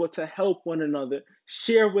be able to help one another,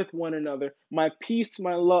 share with one another my peace,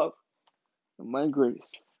 my love, and my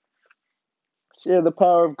grace. Share the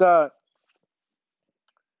power of God.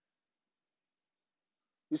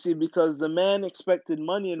 You see, because the man expected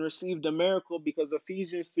money and received a miracle, because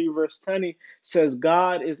Ephesians 3 verse 20 says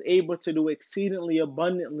God is able to do exceedingly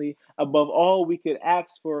abundantly above all we could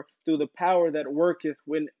ask for through the power that worketh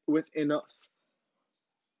within us.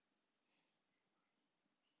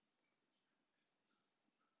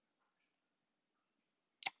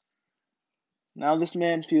 Now this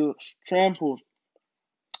man feels trampled,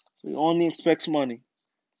 so he only expects money.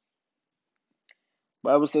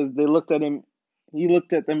 Bible says they looked at him, he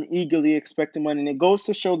looked at them eagerly expecting money. And it goes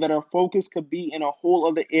to show that our focus could be in a whole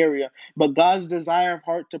other area. But God's desire of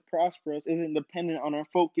heart to prosper us isn't dependent on our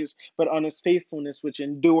focus, but on his faithfulness, which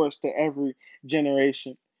endures to every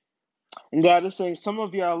generation. And God is saying, some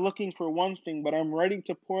of you are looking for one thing, but I'm ready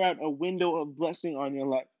to pour out a window of blessing on your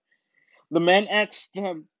life. The man asked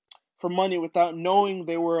them for money without knowing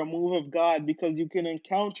they were a move of God, because you can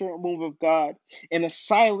encounter a move of God in a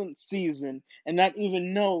silent season and not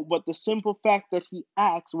even know. But the simple fact that he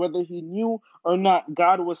asked, whether he knew or not,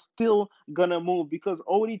 God was still gonna move, because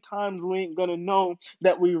only times we ain't gonna know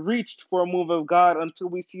that we reached for a move of God until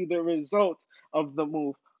we see the result of the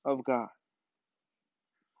move of God.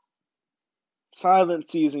 Silent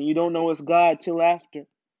season, you don't know it's God till after.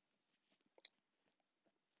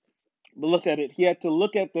 But look at it. He had to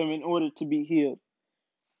look at them in order to be healed.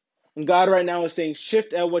 And God right now is saying,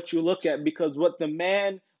 shift at what you look at, because what the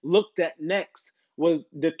man looked at next was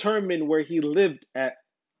determined where he lived at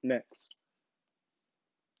next.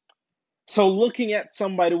 So looking at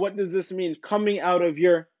somebody, what does this mean? Coming out of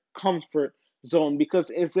your comfort zone, because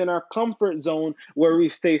it's in our comfort zone where we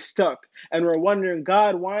stay stuck and we're wondering,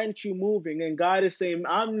 God, why aren't you moving? And God is saying,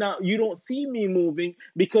 you don't see me moving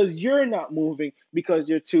because you're not moving, because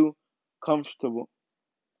you're too comfortable.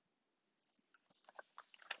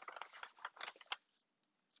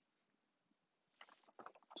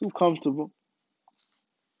 Too comfortable.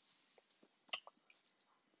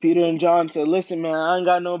 Peter and John said, listen, man, I ain't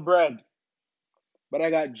got no bread, but I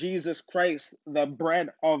got Jesus Christ, the bread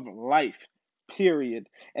of life, period.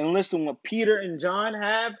 And listen, what Peter and John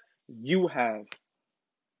have, you have.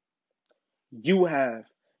 You have.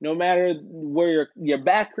 No matter where your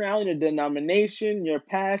background, your denomination, your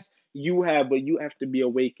past, you have, but you have to be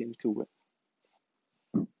awakened to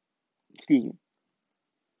it. Excuse me.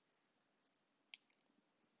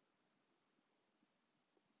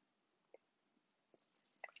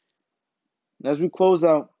 As we close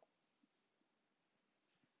out,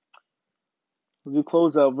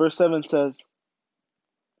 verse 7 says,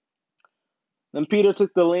 then Peter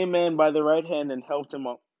took the lame man by the right hand and helped him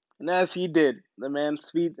up. And as he did, the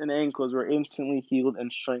man's feet and ankles were instantly healed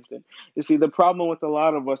and strengthened. You see, the problem with a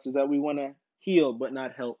lot of us is that we want to heal but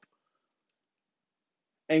not help.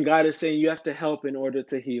 And God is saying you have to help in order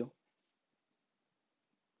to heal.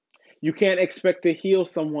 You can't expect to heal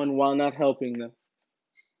someone while not helping them.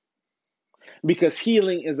 Because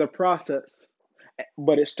healing is a process,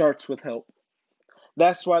 but it starts with help.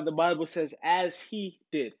 That's why the Bible says, as he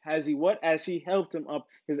did. As he what? As he helped him up,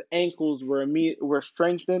 his ankles were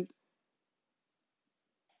strengthened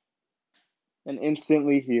and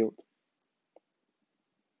instantly healed.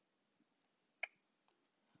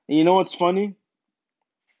 And you know what's funny?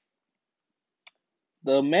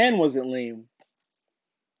 The man wasn't lame.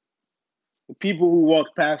 The people who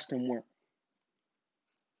walked past him were.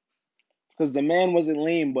 Because the man wasn't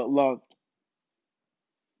lame but loved.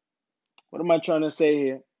 What am I trying to say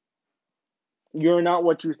here? You're not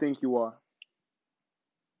what you think you are.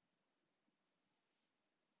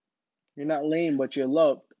 You're not lame, but you're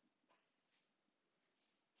loved.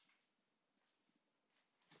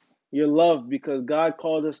 You're loved because God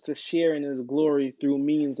called us to share in his glory through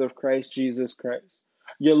means of Christ Jesus Christ.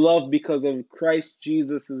 You're loved because of Christ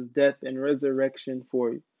Jesus' death and resurrection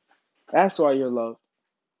for you. That's why you're loved.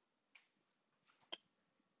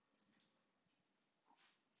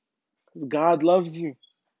 God loves you.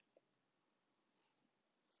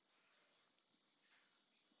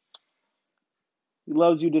 He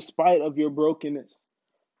loves you despite of your brokenness.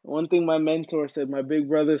 One thing my mentor said, my big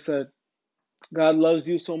brother said, God loves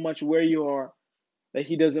you so much where you are that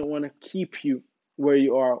he doesn't want to keep you where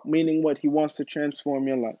you are. Meaning what? He wants to transform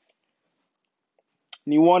your life.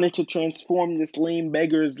 And he wanted to transform this lame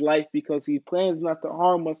beggar's life because he plans not to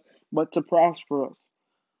harm us, but to prosper us.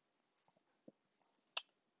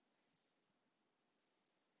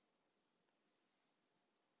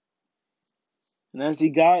 And as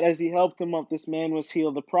he helped him up, this man was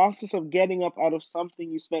healed. The process of getting up out of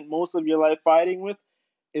something you spent most of your life fighting with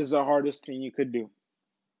is the hardest thing you could do.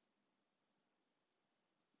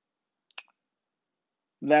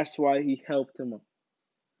 That's why he helped him up.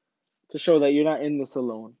 To show that you're not in this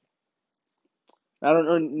alone. I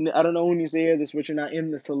don't know when you say this, but you're not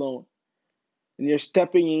in this alone. And you're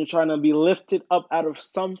stepping and you're trying to be lifted up out of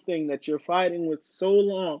something that you're fighting with so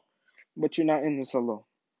long, but you're not in this alone.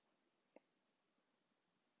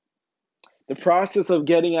 The process of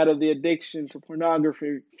getting out of the addiction to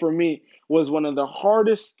pornography for me was one of the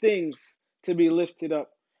hardest things to be lifted up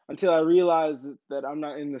until I realized that I'm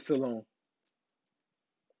not in this alone.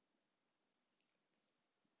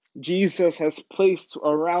 Jesus has placed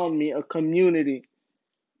around me a community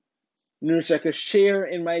in which I could share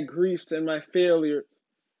in my griefs and my failures,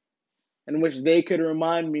 in which they could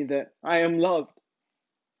remind me that I am loved.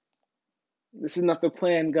 This is not the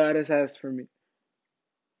plan God has for me.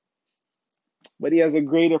 But he has a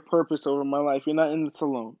greater purpose over my life. You're not in this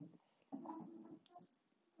alone.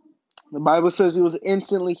 The Bible says he was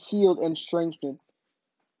instantly healed and strengthened.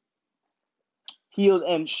 Healed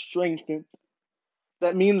and strengthened.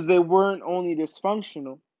 That means they weren't only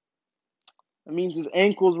dysfunctional. It means his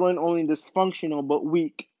ankles weren't only dysfunctional, but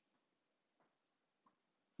weak.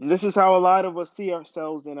 And this is how a lot of us see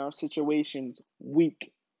ourselves in our situations,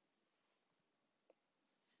 weak.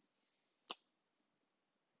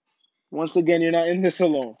 Once again, you're not in this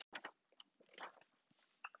alone.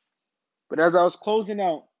 But as I was closing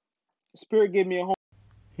out, the Spirit gave me a home.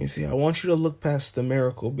 You see, I want you to look past the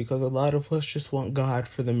miracle because a lot of us just want God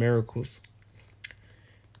for the miracles.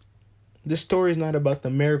 This story is not about the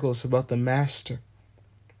miracles, it's about the master.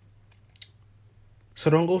 So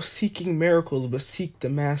don't go seeking miracles, but seek the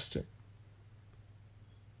master.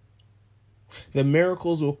 The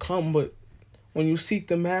miracles will come, but when you seek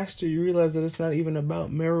the master, you realize that it's not even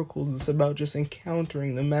about miracles. It's about just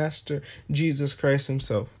encountering the master, Jesus Christ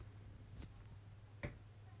himself.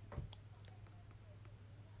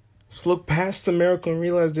 So look past the miracle and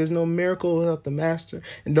realize there's no miracle without the master.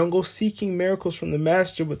 And don't go seeking miracles from the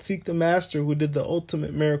master, but seek the master who did the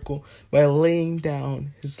ultimate miracle by laying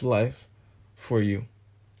down his life for you.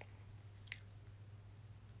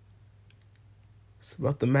 It's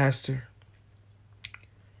about the master.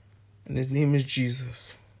 And his name is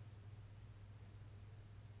Jesus.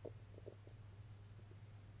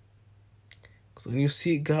 Because when you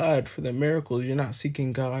seek God for the miracles, you're not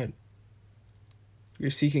seeking God. You're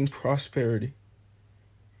seeking prosperity.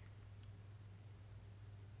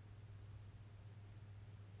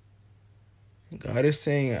 And God is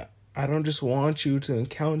saying, I don't just want you to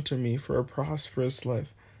encounter me for a prosperous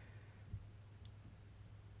life.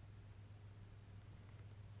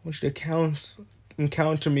 I want you to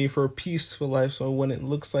encounter me for a peaceful life, so when it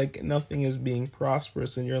looks like nothing is being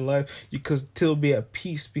prosperous in your life, you can still be at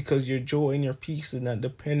peace, because your joy and your peace is not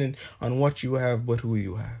dependent on what you have, but who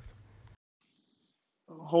you have.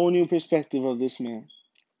 A whole new perspective of this man.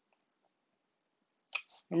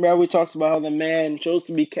 Remember how we talked about how the man chose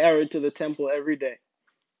to be carried to the temple every day?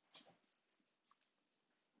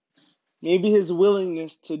 Maybe his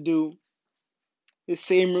willingness to do his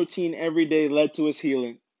same routine every day led to his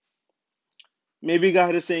healing. Maybe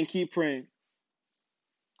God is saying, keep praying,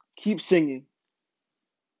 keep singing.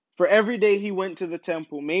 For every day he went to the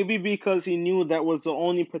temple, maybe because he knew that was the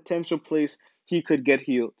only potential place he could get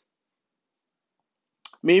healed.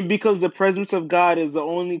 Maybe because the presence of God is the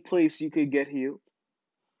only place you could get healed.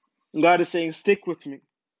 And God is saying, stick with me.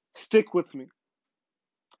 Stick with me.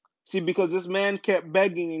 See, because this man kept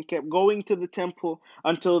begging and kept going to the temple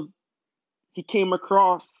until he came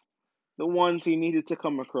across the ones he needed to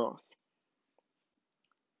come across.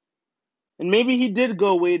 And maybe he did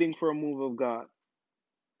go waiting for a move of God.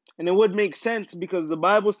 And it would make sense because the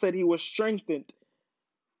Bible said he was strengthened.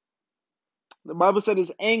 The Bible said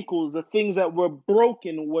his ankles, the things that were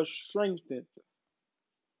broken, were strengthened.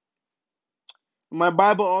 My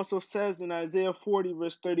Bible also says in Isaiah 40,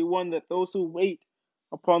 verse 31, that those who wait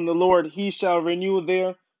upon the Lord, he shall renew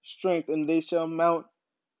their strength, and they shall mount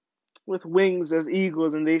with wings as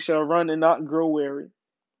eagles, and they shall run and not grow weary,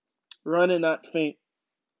 run and not faint.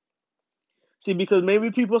 See, because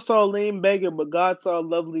maybe people saw a lame beggar, but God saw a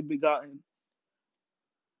lovely begotten.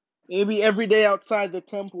 Maybe every day outside the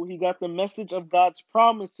temple, he got the message of God's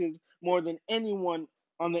promises more than anyone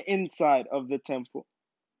on the inside of the temple.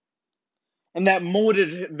 And that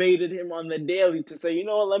motivated him on the daily to say, you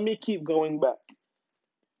know what, let me keep going back.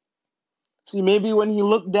 See, maybe when he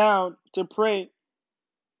looked down to pray,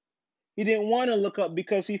 he didn't want to look up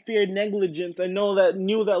because he feared negligence and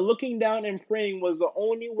knew that looking down and praying was the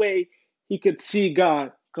only way he could see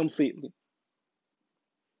God completely.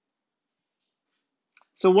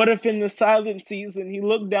 So what if in the silent season he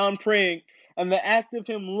looked down praying, and the act of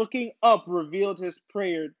him looking up revealed his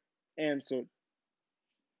prayer answered?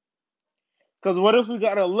 Because what if we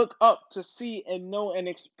got to look up to see and know and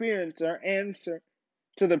experience our answer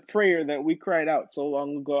to the prayer that we cried out so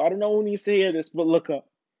long ago? I don't know when you hear this, but look up.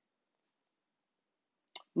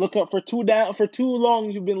 Look up. For too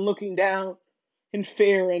long you've been looking down in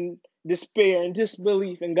fear and despair and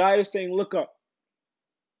disbelief, and God is saying, look up,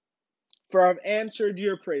 for I've answered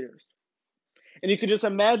your prayers. And you could just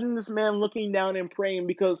imagine this man looking down and praying,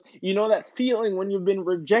 because you know that feeling when you've been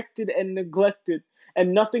rejected and neglected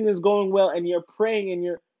and nothing is going well, and you're praying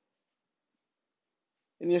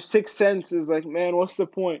and your sixth sense is like, man, what's the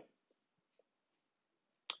point?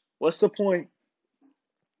 What's the point?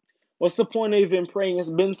 What's the point of even praying? It's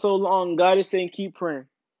been so long. God is saying, keep praying.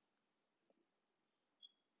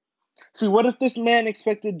 See, what if this man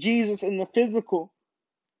expected Jesus in the physical?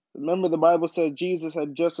 Remember, the Bible says Jesus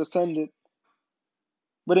had just ascended,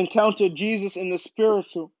 but encountered Jesus in the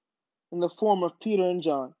spiritual, in the form of Peter and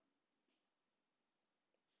John.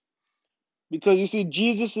 Because you see,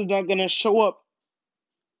 Jesus is not going to show up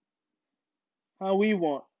how we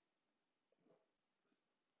want.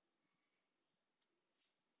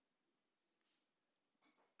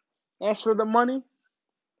 As for the money,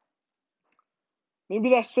 maybe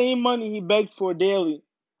that same money he begged for daily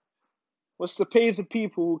was to pay the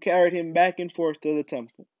people who carried him back and forth to the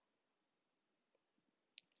temple.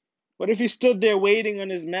 What if he stood there waiting on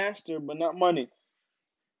his master, but not money?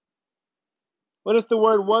 What if the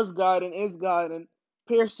word was God and is God, and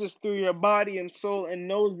pierces through your body and soul and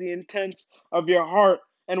knows the intents of your heart.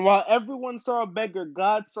 And while everyone saw a beggar,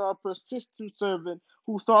 God saw a persistent servant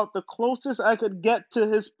who thought the closest I could get to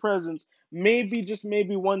his presence, maybe, just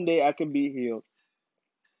maybe one day I could be healed.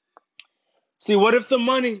 See, what if the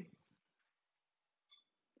money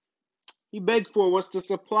he begged for was to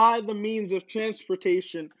supply the means of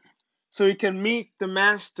transportation so he can meet the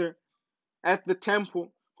master at the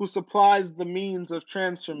temple who supplies the means of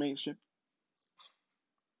transformation?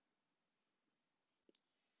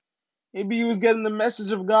 Maybe he was getting the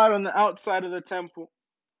message of God on the outside of the temple,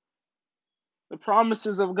 the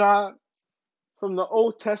promises of God from the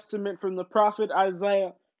Old Testament, from the prophet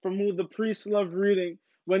Isaiah, from who the priests love reading,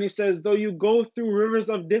 when he says, though you go through rivers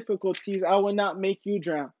of difficulties, I will not make you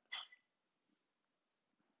drown.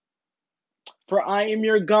 For I am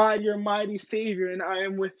your God, your mighty Savior, and I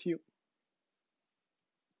am with you.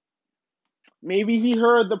 Maybe he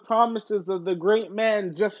heard the promises of the great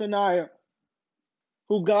man Zephaniah,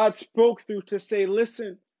 who God spoke through to say,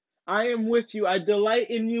 listen, I am with you. I delight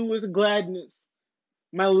in you with gladness.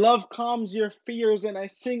 My love calms your fears, and I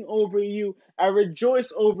sing over you. I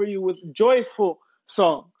rejoice over you with joyful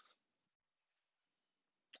songs.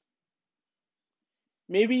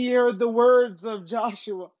 Maybe you heard the words of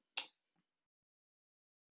Joshua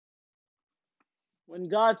when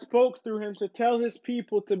God spoke through him to tell his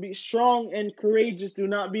people to be strong and courageous. Do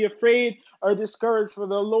not be afraid or discouraged, for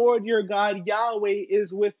the Lord your God, Yahweh,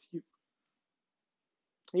 is with you.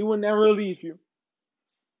 He will never leave you.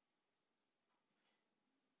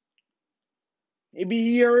 Maybe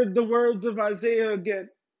he heard the words of Isaiah again.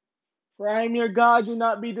 For I am your God, do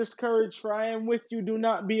not be discouraged, for I am with you, do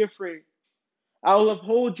not be afraid. I will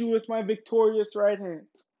uphold you with my victorious right hand.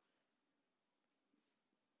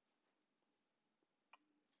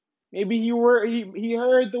 Maybe he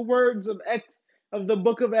heard the words of the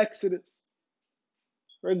book of Exodus,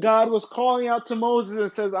 where God was calling out to Moses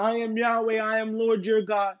and says, I am Yahweh, I am Lord your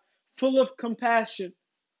God, full of compassion,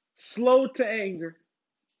 slow to anger,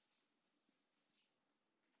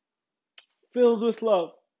 filled with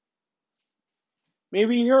love.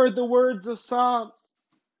 Maybe he heard the words of Psalms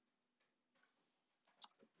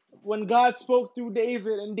when God spoke through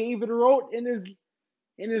David, and David wrote in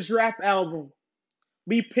his rap album,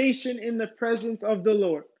 be patient in the presence of the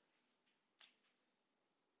Lord.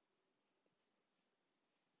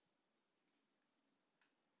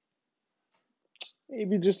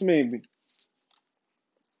 Maybe, just maybe.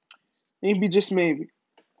 Maybe, just maybe.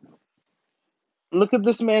 Look at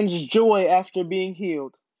this man's joy after being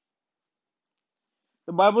healed.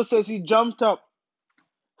 The Bible says he jumped up,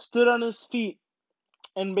 stood on his feet,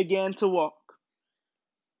 and began to walk.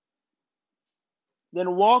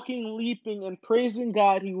 Then walking, leaping, and praising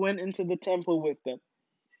God, he went into the temple with them.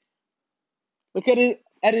 Look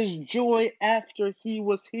at his joy after he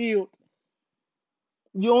was healed.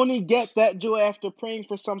 You only get that joy after praying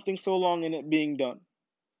for something so long and it being done.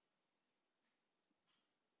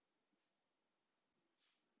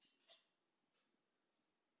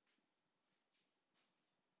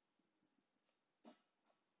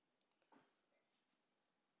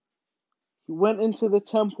 He went into the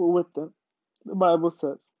temple with them, the Bible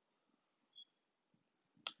says.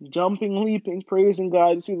 Jumping, leaping, praising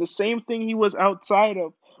God. You see, the same thing he was outside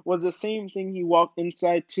of was the same thing he walked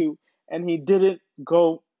inside to, and he didn't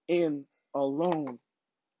go in alone.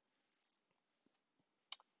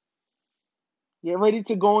 Get ready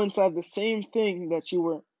to go inside the same thing that you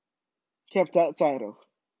were kept outside of.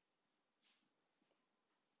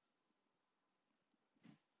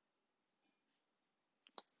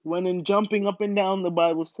 When in jumping up and down, the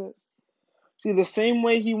Bible says. See, the same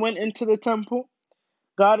way he went into the temple,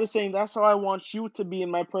 God is saying, that's how I want you to be in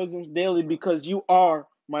my presence daily, because you are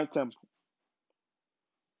my temple.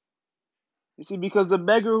 You see, because the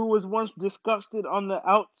beggar who was once disgusted on the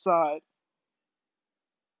outside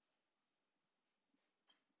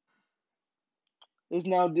is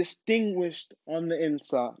now distinguished on the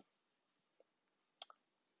inside.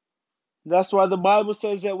 That's why the Bible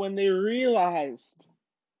says that when they realized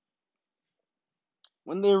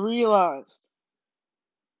it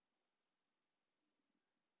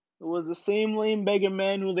was the same lame beggar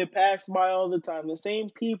man who they passed by all the time, the same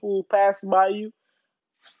people who pass by you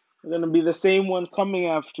are going to be the same one coming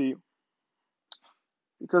after you.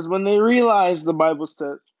 Because when they realized, the Bible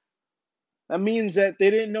says, that means that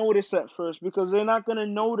they didn't notice at first, because they're not going to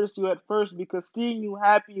notice you at first, because seeing you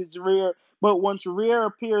happy is rare. But once rare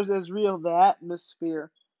appears as real, the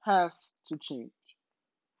atmosphere has to change.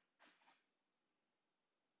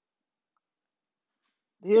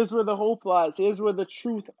 Here's where the hope lies. Here's where the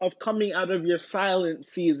truth of coming out of your silent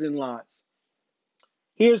season lies.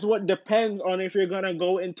 Here's what depends on if you're going to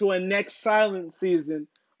go into a next silent season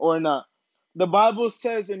or not. The Bible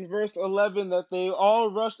says in verse 11 that they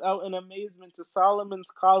all rushed out in amazement to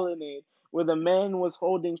Solomon's colonnade, where the man was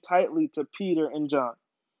holding tightly to Peter and John.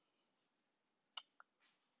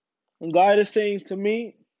 And God is saying to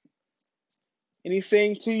me, and He's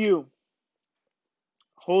saying to you,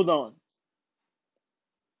 hold on,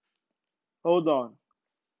 hold on,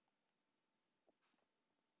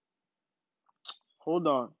 hold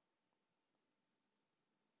on.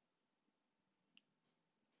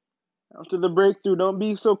 After the breakthrough, don't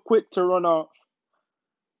be so quick to run off.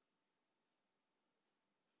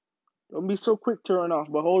 Don't be so quick to run off,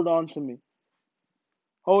 but hold on to me.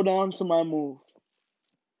 Hold on to my move.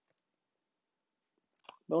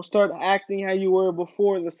 Don't start acting how you were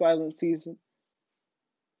before the silent season.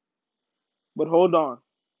 But hold on.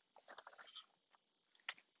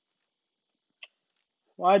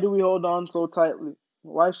 Why do we hold on so tightly?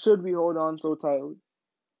 Why should we hold on so tightly?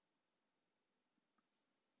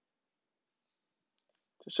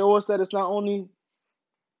 To show us that it's not only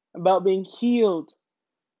about being healed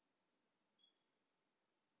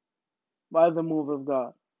by the move of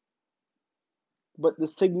God, but the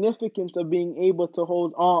significance of being able to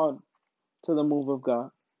hold on to the move of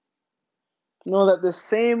God. Know that the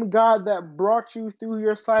same God that brought you through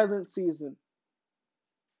your silent season,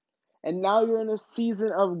 and now you're in a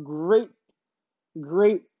season of great,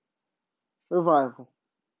 great revival,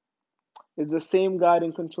 is the same God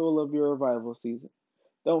in control of your revival season.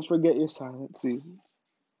 Don't forget your silent seasons.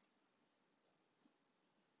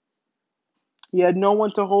 He had no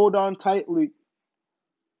one to hold on tightly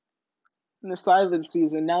in the silent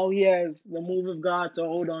season. Now he has the move of God to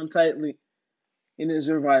hold on tightly in his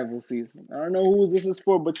revival season. I don't know who this is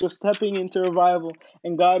for, but you're stepping into revival,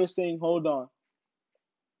 and God is saying, hold on.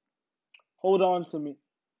 Hold on to me.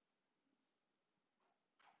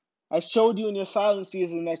 I showed you in your silent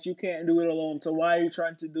season that you can't do it alone, so why are you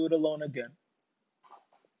trying to do it alone again?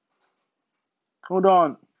 Hold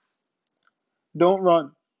on. Don't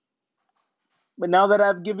run. But now that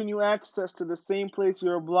I've given you access to the same place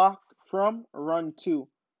you're blocked from, run to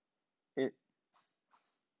it.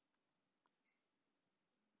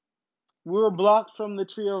 We were blocked from the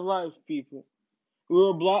tree of life, people. We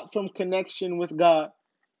were blocked from connection with God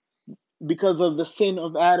because of the sin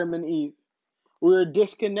of Adam and Eve. We were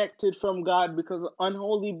disconnected from God because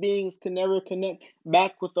unholy beings can never connect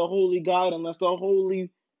back with the holy God unless the holy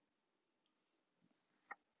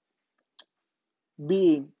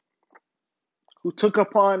being who took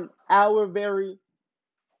upon our very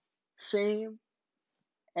shame,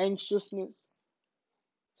 anxiousness,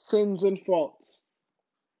 sins, and faults,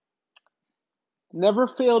 never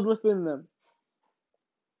failed within them,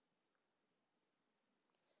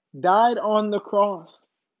 died on the cross,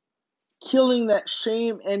 killing that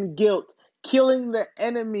shame and guilt, killing the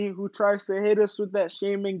enemy who tries to hit us with that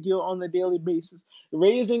shame and guilt on a daily basis,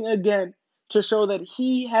 raising again to show that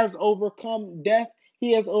he has overcome death,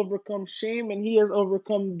 he has overcome shame, and he has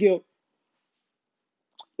overcome guilt,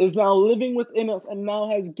 is now living within us and now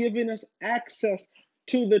has given us access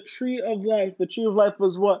to the tree of life. The tree of life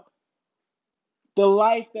was what? The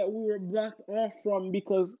life that we were blocked off from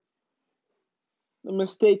because the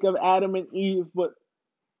mistake of Adam and Eve. But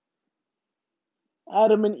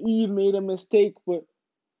Adam and Eve made a mistake, but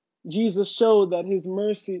Jesus showed that his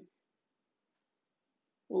mercy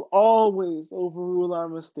will always overrule our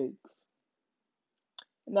mistakes.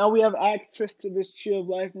 Now we have access to this tree of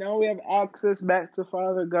life. Now we have access back to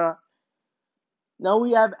Father God. Now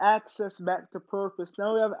we have access back to purpose.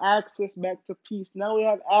 Now we have access back to peace. Now we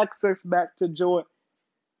have access back to joy.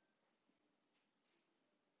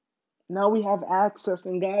 Now we have access,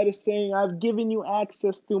 and God is saying, I've given you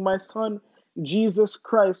access through my Son, Jesus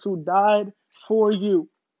Christ, who died for you.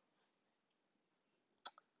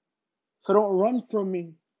 So don't run from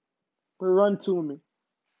me, but run to me.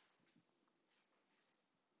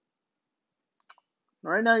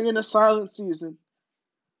 Right now you're in a silent season.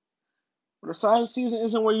 But a silent season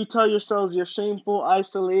isn't where you tell yourselves you're shameful,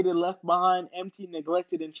 isolated, left behind, empty,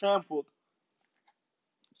 neglected, and trampled.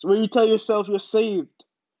 It's where you tell yourself you're saved,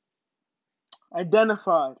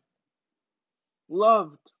 identified,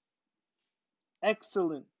 loved,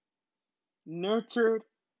 excellent, nurtured,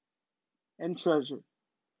 and treasured.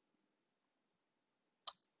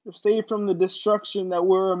 You're saved from the destruction that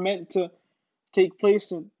we're meant to take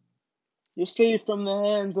place in. You're saved from the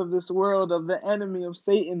hands of this world, of the enemy, of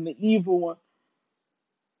Satan, the evil one.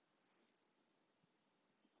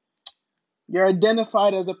 You're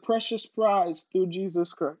identified as a precious prize through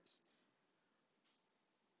Jesus Christ.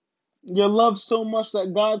 You're loved so much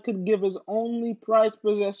that God could give his only prized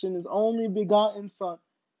possession, his only begotten Son,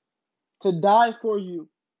 to die for you.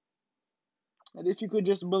 And if you could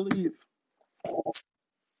just believe.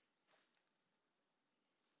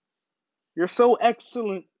 You're so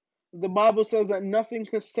excellent. The Bible says that nothing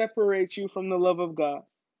could separate you from the love of God.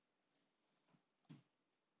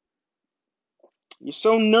 You're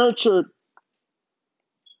so nurtured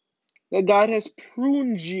that God has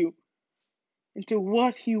pruned you into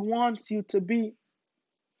what He wants you to be.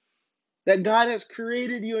 That God has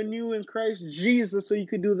created you anew in Christ Jesus so you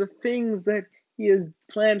could do the things that He has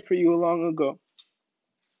planned for you long ago.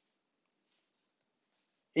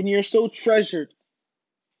 And you're so treasured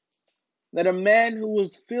that a man who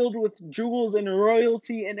was filled with jewels and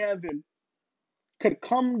royalty in heaven could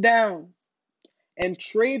come down and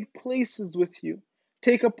trade places with you,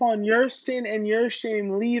 take upon your sin and your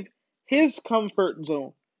shame, leave His comfort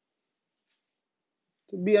zone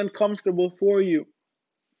to be uncomfortable for you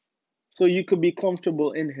so you could be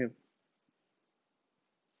comfortable in Him.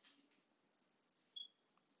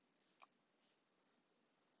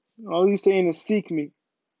 All He's saying is, seek me.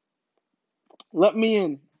 Let me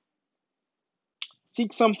in.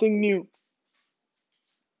 Seek something new.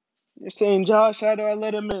 You're saying, Josh, how do I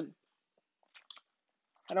let Him in?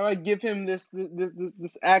 How do I give Him this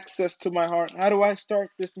access to my heart? How do I start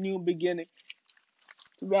this new beginning?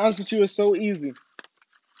 To be honest with you, it's so easy.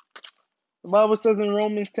 The Bible says in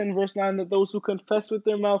Romans 10 verse 9 that those who confess with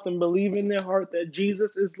their mouth and believe in their heart that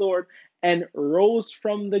Jesus is Lord and rose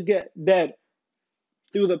from the dead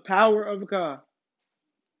through the power of God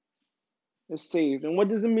is saved. And what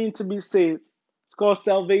does it mean to be saved? It's called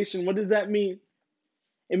salvation. What does that mean?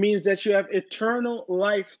 It means that you have eternal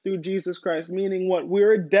life through Jesus Christ. Meaning what?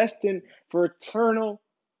 We're destined for eternal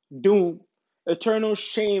doom, eternal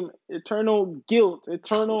shame, eternal guilt,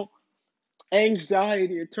 eternal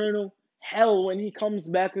anxiety, eternal hell when He comes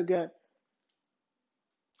back again.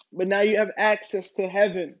 But now you have access to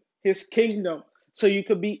heaven, His kingdom. So you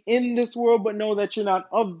could be in this world, but know that you're not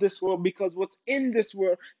of this world, because what's in this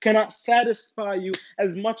world cannot satisfy you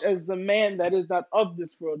as much as the man that is not of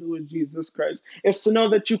this world, who is Jesus Christ. It's to know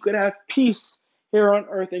that you could have peace here on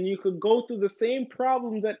earth and you could go through the same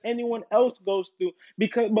problems that anyone else goes through,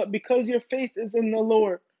 because your faith is in the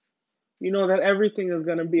Lord, you know that everything is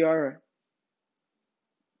going to be all right.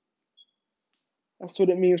 That's what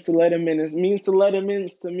it means to let Him in. It means to let Him in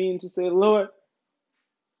is to mean to say, Lord,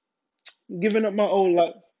 I'm giving up my old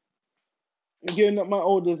life. I'm giving up my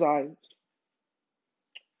old desires.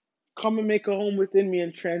 Come and make a home within me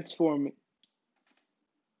and transform me.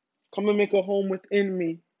 Come and make a home within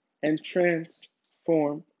me and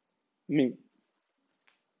transform me.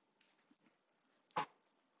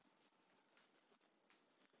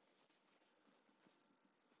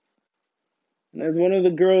 And as one of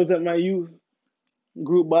the girls at my youth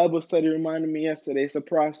group Bible study reminded me yesterday, it's a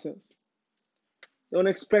process. Don't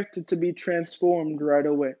expect it to be transformed right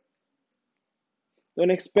away. Don't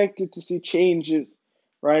expect it to see changes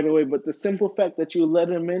right away. But the simple fact that you let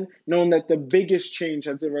Him in, knowing that the biggest change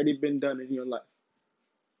has already been done in your life.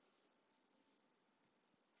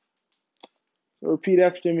 So repeat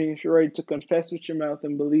after me if you're ready to confess with your mouth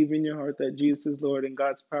and believe in your heart that Jesus is Lord and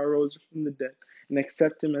God's power rose from the dead, and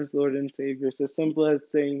accept Him as Lord and Savior. It's as simple as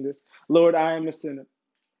saying this: Lord, I am a sinner.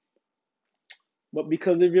 But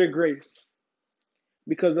because of your grace,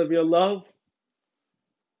 because of your love,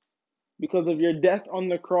 because of your death on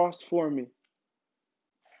the cross for me,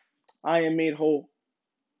 I am made whole.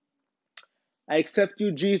 I accept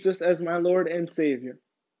you, Jesus, as my Lord and Savior.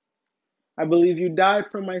 I believe you died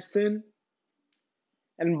for my sin,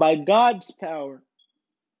 and by God's power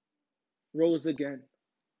rose again.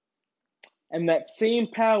 And that same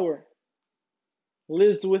power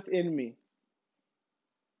lives within me.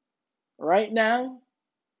 Right now,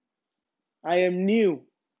 I am new.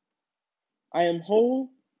 I am whole.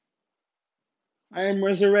 I am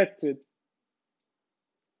resurrected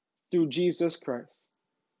through Jesus Christ.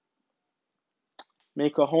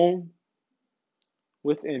 Make a home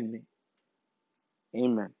within me.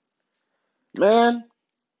 Amen. Man,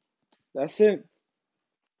 that's it.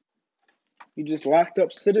 You just locked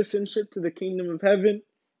up citizenship to the kingdom of heaven.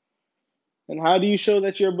 And how do you show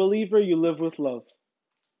that you're a believer? You live with love.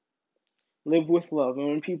 Live with love. And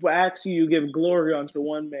when people ask you, you give glory unto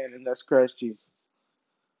one man, and that's Christ Jesus.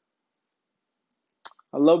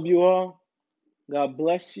 I love you all. God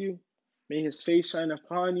bless you. May His face shine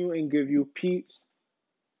upon you and give you peace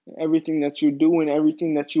in everything that you do and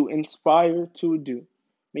everything that you inspire to do.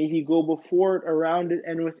 May He go before it, around it,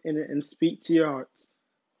 and within it, and speak to your hearts.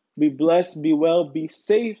 Be blessed, be well, be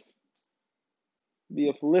safe, be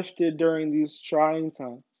uplifted during these trying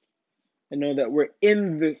times. And know that we're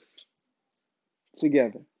in this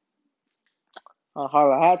together. I'll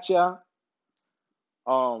holla at ya.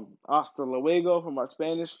 Hasta luego for my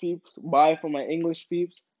Spanish peeps. Bye for my English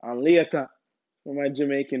peeps. And liata for my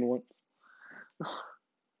Jamaican ones.